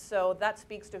 And so that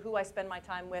speaks to who I spend my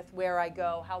time with, where I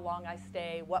go, how long I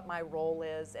stay, what my role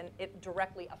is, and it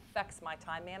directly affects my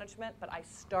time management, but I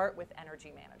start with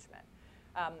energy management.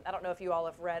 I don't know if you all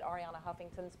have read Arianna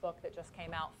Huffington's book that just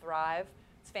came out, Thrive.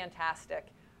 It's fantastic.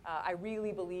 I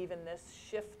really believe in this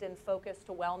shift in focus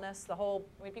to wellness.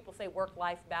 When people say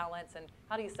work-life balance and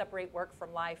how do you separate work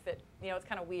from life, it's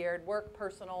kind of weird. Work,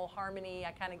 personal, harmony,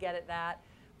 I kind of get at that.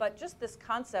 But just this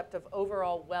concept of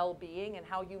overall well-being and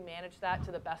how you manage that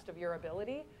to the best of your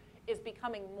ability is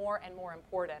becoming more and more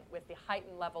important with the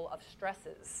heightened level of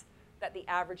stresses that the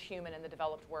average human in the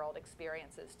developed world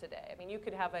experiences today. I mean, you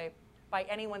could have by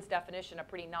anyone's definition, a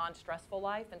pretty non-stressful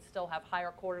life and still have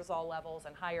higher cortisol levels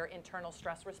and higher internal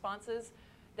stress responses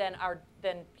than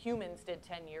humans did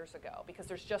 10 years ago, because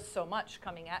there's just so much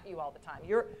coming at you all the time.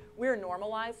 We're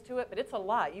normalized to it, but it's a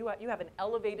lot. You have an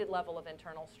elevated level of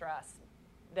internal stress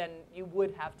than you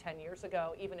would have 10 years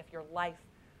ago, even if your life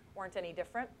weren't any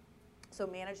different. So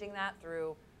managing that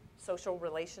through social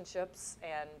relationships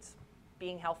and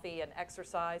being healthy and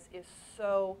exercise is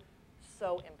so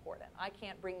important. I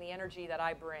can't bring the energy that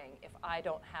I bring if I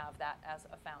don't have that as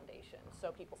a foundation.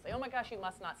 So people say, oh my gosh, you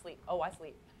must not sleep. Oh, I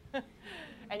sleep.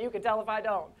 And you can tell if I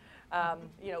don't.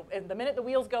 And the minute the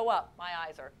wheels go up, my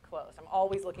eyes are closed. I'm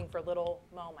always looking for little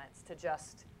moments to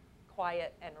just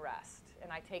quiet and rest.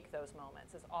 And I take those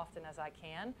moments as often as I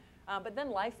can. But then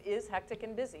life is hectic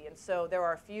and busy. And so there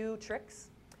are a few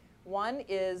tricks. One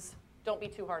is don't be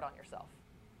too hard on yourself.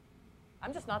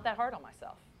 I'm just not that hard on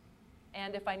myself.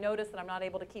 And if I notice that I'm not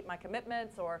able to keep my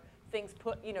commitments or things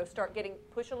start getting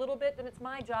pushed a little bit, then it's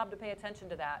my job to pay attention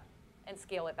to that and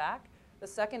scale it back. The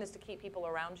second is to keep people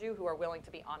around you who are willing to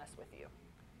be honest with you.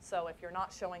 So if you're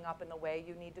not showing up in the way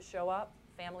you need to show up,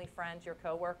 family, friends, your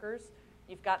coworkers,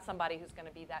 you've got somebody who's going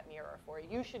to be that mirror for you.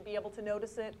 You should be able to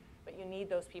notice it, but you need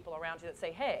those people around you that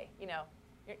say, hey,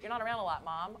 you're not around a lot,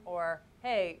 Mom, or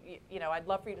hey, I'd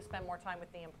love for you to spend more time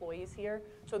with the employees here.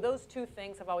 So those two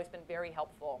things have always been very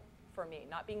helpful for me.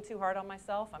 Not being too hard on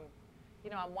myself. I'm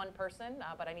one person,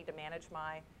 but I need to manage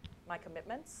my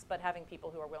commitments, but having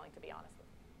people who are willing to be honest with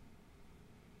me.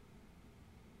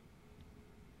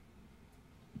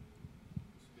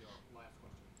 This will be our last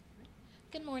question.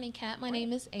 Good morning, Kat. My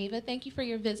name is Ava. Thank you for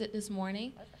your visit this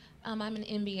morning. I'm an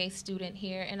MBA student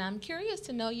here, and I'm curious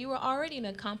to know, you were already an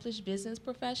accomplished business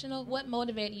professional. What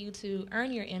motivated you to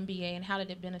earn your MBA, and how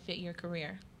did it benefit your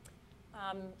career?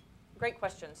 Great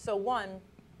question. So one,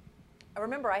 I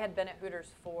remember I had been at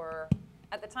Hooters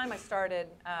at the time I started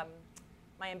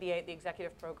my MBA at the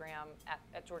executive program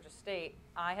at Georgia State,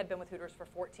 I had been with Hooters for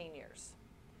 14 years.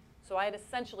 So I had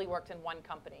essentially worked in one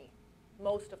company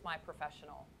most of my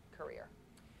professional career.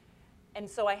 And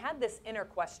so I had this inner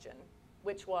question,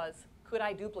 which was, could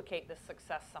I duplicate this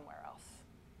success somewhere else?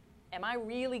 Am I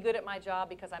really good at my job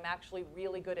because I'm actually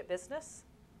really good at business?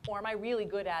 Or am I really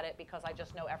good at it because I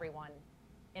just know everyone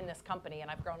in this company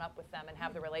and I've grown up with them and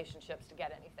have the relationships to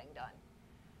get anything done?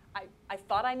 I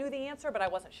thought I knew the answer, but I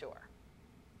wasn't sure.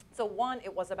 So one,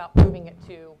 it was about proving it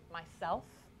to myself,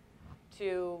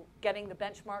 to getting the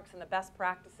benchmarks and the best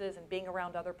practices and being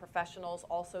around other professionals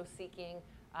also seeking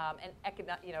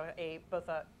both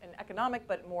an economic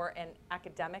but more an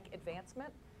academic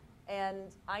advancement.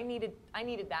 And I needed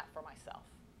that for myself.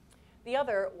 The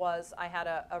other was I had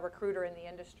a recruiter in the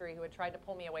industry who had tried to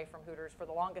pull me away from Hooters for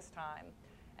the longest time.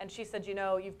 And she said,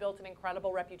 you've built an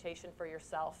incredible reputation for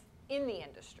yourself in the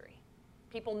industry.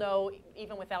 People know,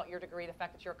 even without your degree, the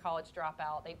fact that you're a college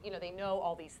dropout, they know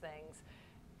all these things.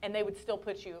 and they would still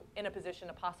put you in a position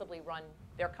to possibly run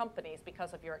their companies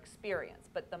because of your experience.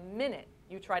 But the minute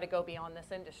you try to go beyond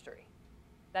this industry,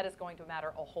 that is going to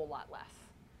matter a whole lot less.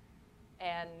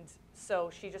 And so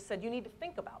she just said, you need to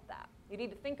think about that. You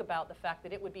need to think about the fact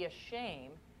that it would be a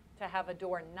shame to have a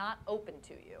door not open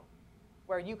to you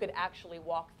where you could actually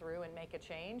walk through and make a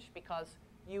change because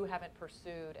you haven't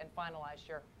pursued and finalized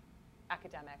your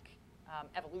academic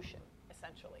evolution,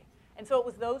 essentially. And so it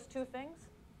was those two things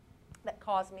that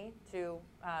caused me to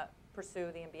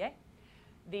pursue the MBA.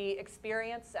 The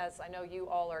experience, as I know you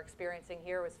all are experiencing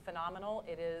here, is phenomenal.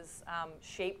 It is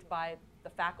shaped by the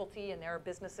faculty and their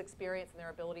business experience and their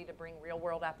ability to bring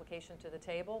real-world application to the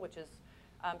table, which is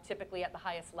typically at the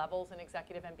highest levels in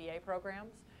executive MBA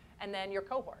programs. And then your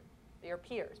cohort, your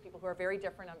peers, people who are very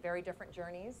different on very different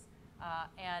journeys,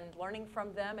 and learning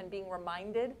from them and being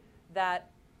reminded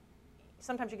that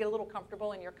sometimes you get a little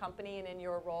comfortable in your company and in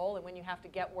your role, and when you have to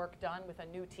get work done with a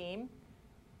new team,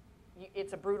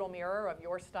 it's a brutal mirror of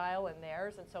your style and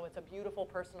theirs, and so it's a beautiful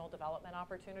personal development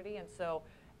opportunity. And so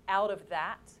out of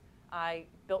that, I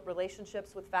built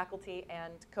relationships with faculty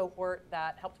and cohort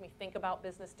that helped me think about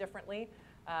business differently,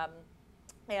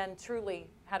 and truly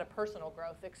had a personal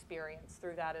growth experience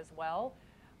through that as well.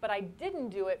 But I didn't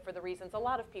do it for the reasons a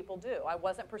lot of people do. I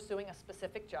wasn't pursuing a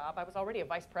specific job. I was already a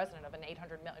vice president of an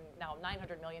now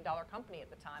 $900 million company at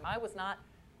the time. I was not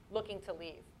looking to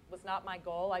leave. It was not my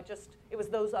goal. It was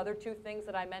those other two things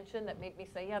that I mentioned that made me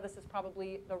say, yeah, this is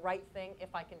probably the right thing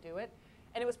if I can do it.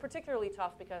 And it was particularly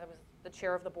tough because I was the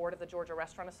chair of the board of the Georgia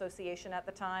Restaurant Association at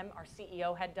the time. Our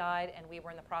CEO had died, and we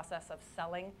were in the process of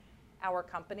selling our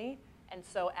company. And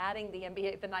so adding the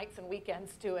MBA, the nights and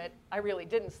weekends to it, I really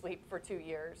didn't sleep for 2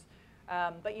 years.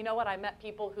 But you know what? I met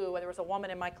people who, there was a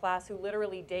woman in my class who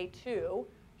literally day 2,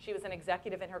 she was an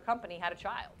executive in her company, had a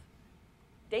child.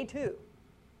 Day 2.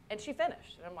 And she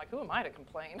finished. And I'm like, who am I to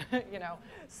complain? You know?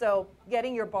 So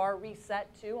getting your bar reset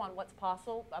too on what's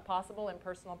possible in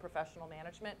personal and professional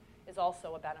management is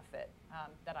also a benefit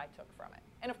that I took from it.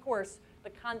 And of course, the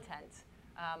content.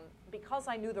 Because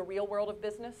I knew the real world of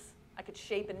business, I could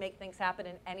shape and make things happen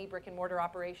in any brick and mortar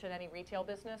operation, any retail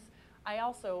business. I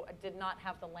also did not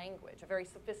have the language, a very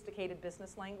sophisticated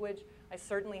business language. I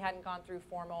certainly hadn't gone through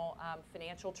formal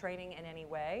financial training in any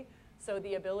way. So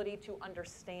the ability to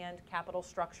understand capital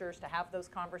structures, to have those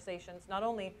conversations, not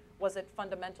only was it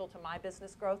fundamental to my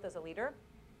business growth as a leader,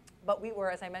 but we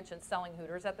were, as I mentioned, selling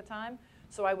Hooters at the time.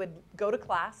 So I would go to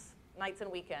class nights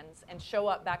and weekends and show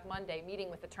up back Monday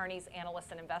meeting with attorneys, analysts,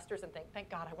 and investors and think,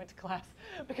 thank God I went to class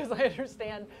because I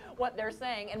understand what they're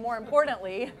saying. And more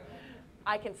importantly,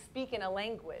 I can speak in a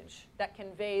language that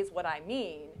conveys what I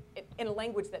mean in a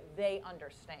language that they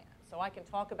understand. So I can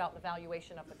talk about the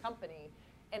valuation of the company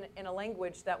in a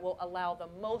language that will allow the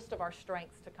most of our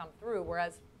strengths to come through,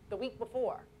 whereas the week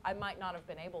before, I might not have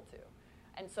been able to.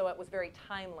 And so it was very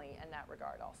timely in that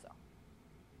regard also.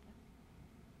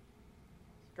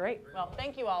 Great. Well,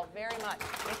 thank you all very much.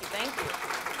 Thank you. Thank you.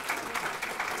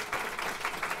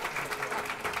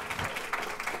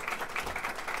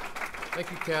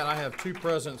 Thank you, Kat. I have 2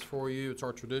 presents for you. It's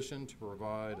our tradition to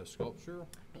provide a sculpture.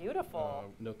 Beautiful.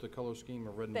 Note the color scheme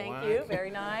of red and Thank black. you.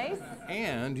 Very nice.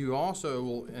 And you also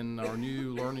will, in our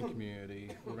new learning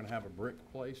community, we're going to have a brick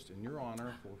placed in your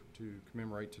honor to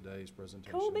commemorate today's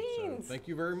presentation. Cool beans. So thank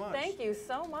you very much. Thank you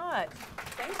so much.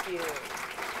 Thank you.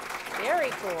 Very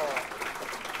cool.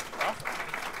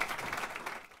 Awesome.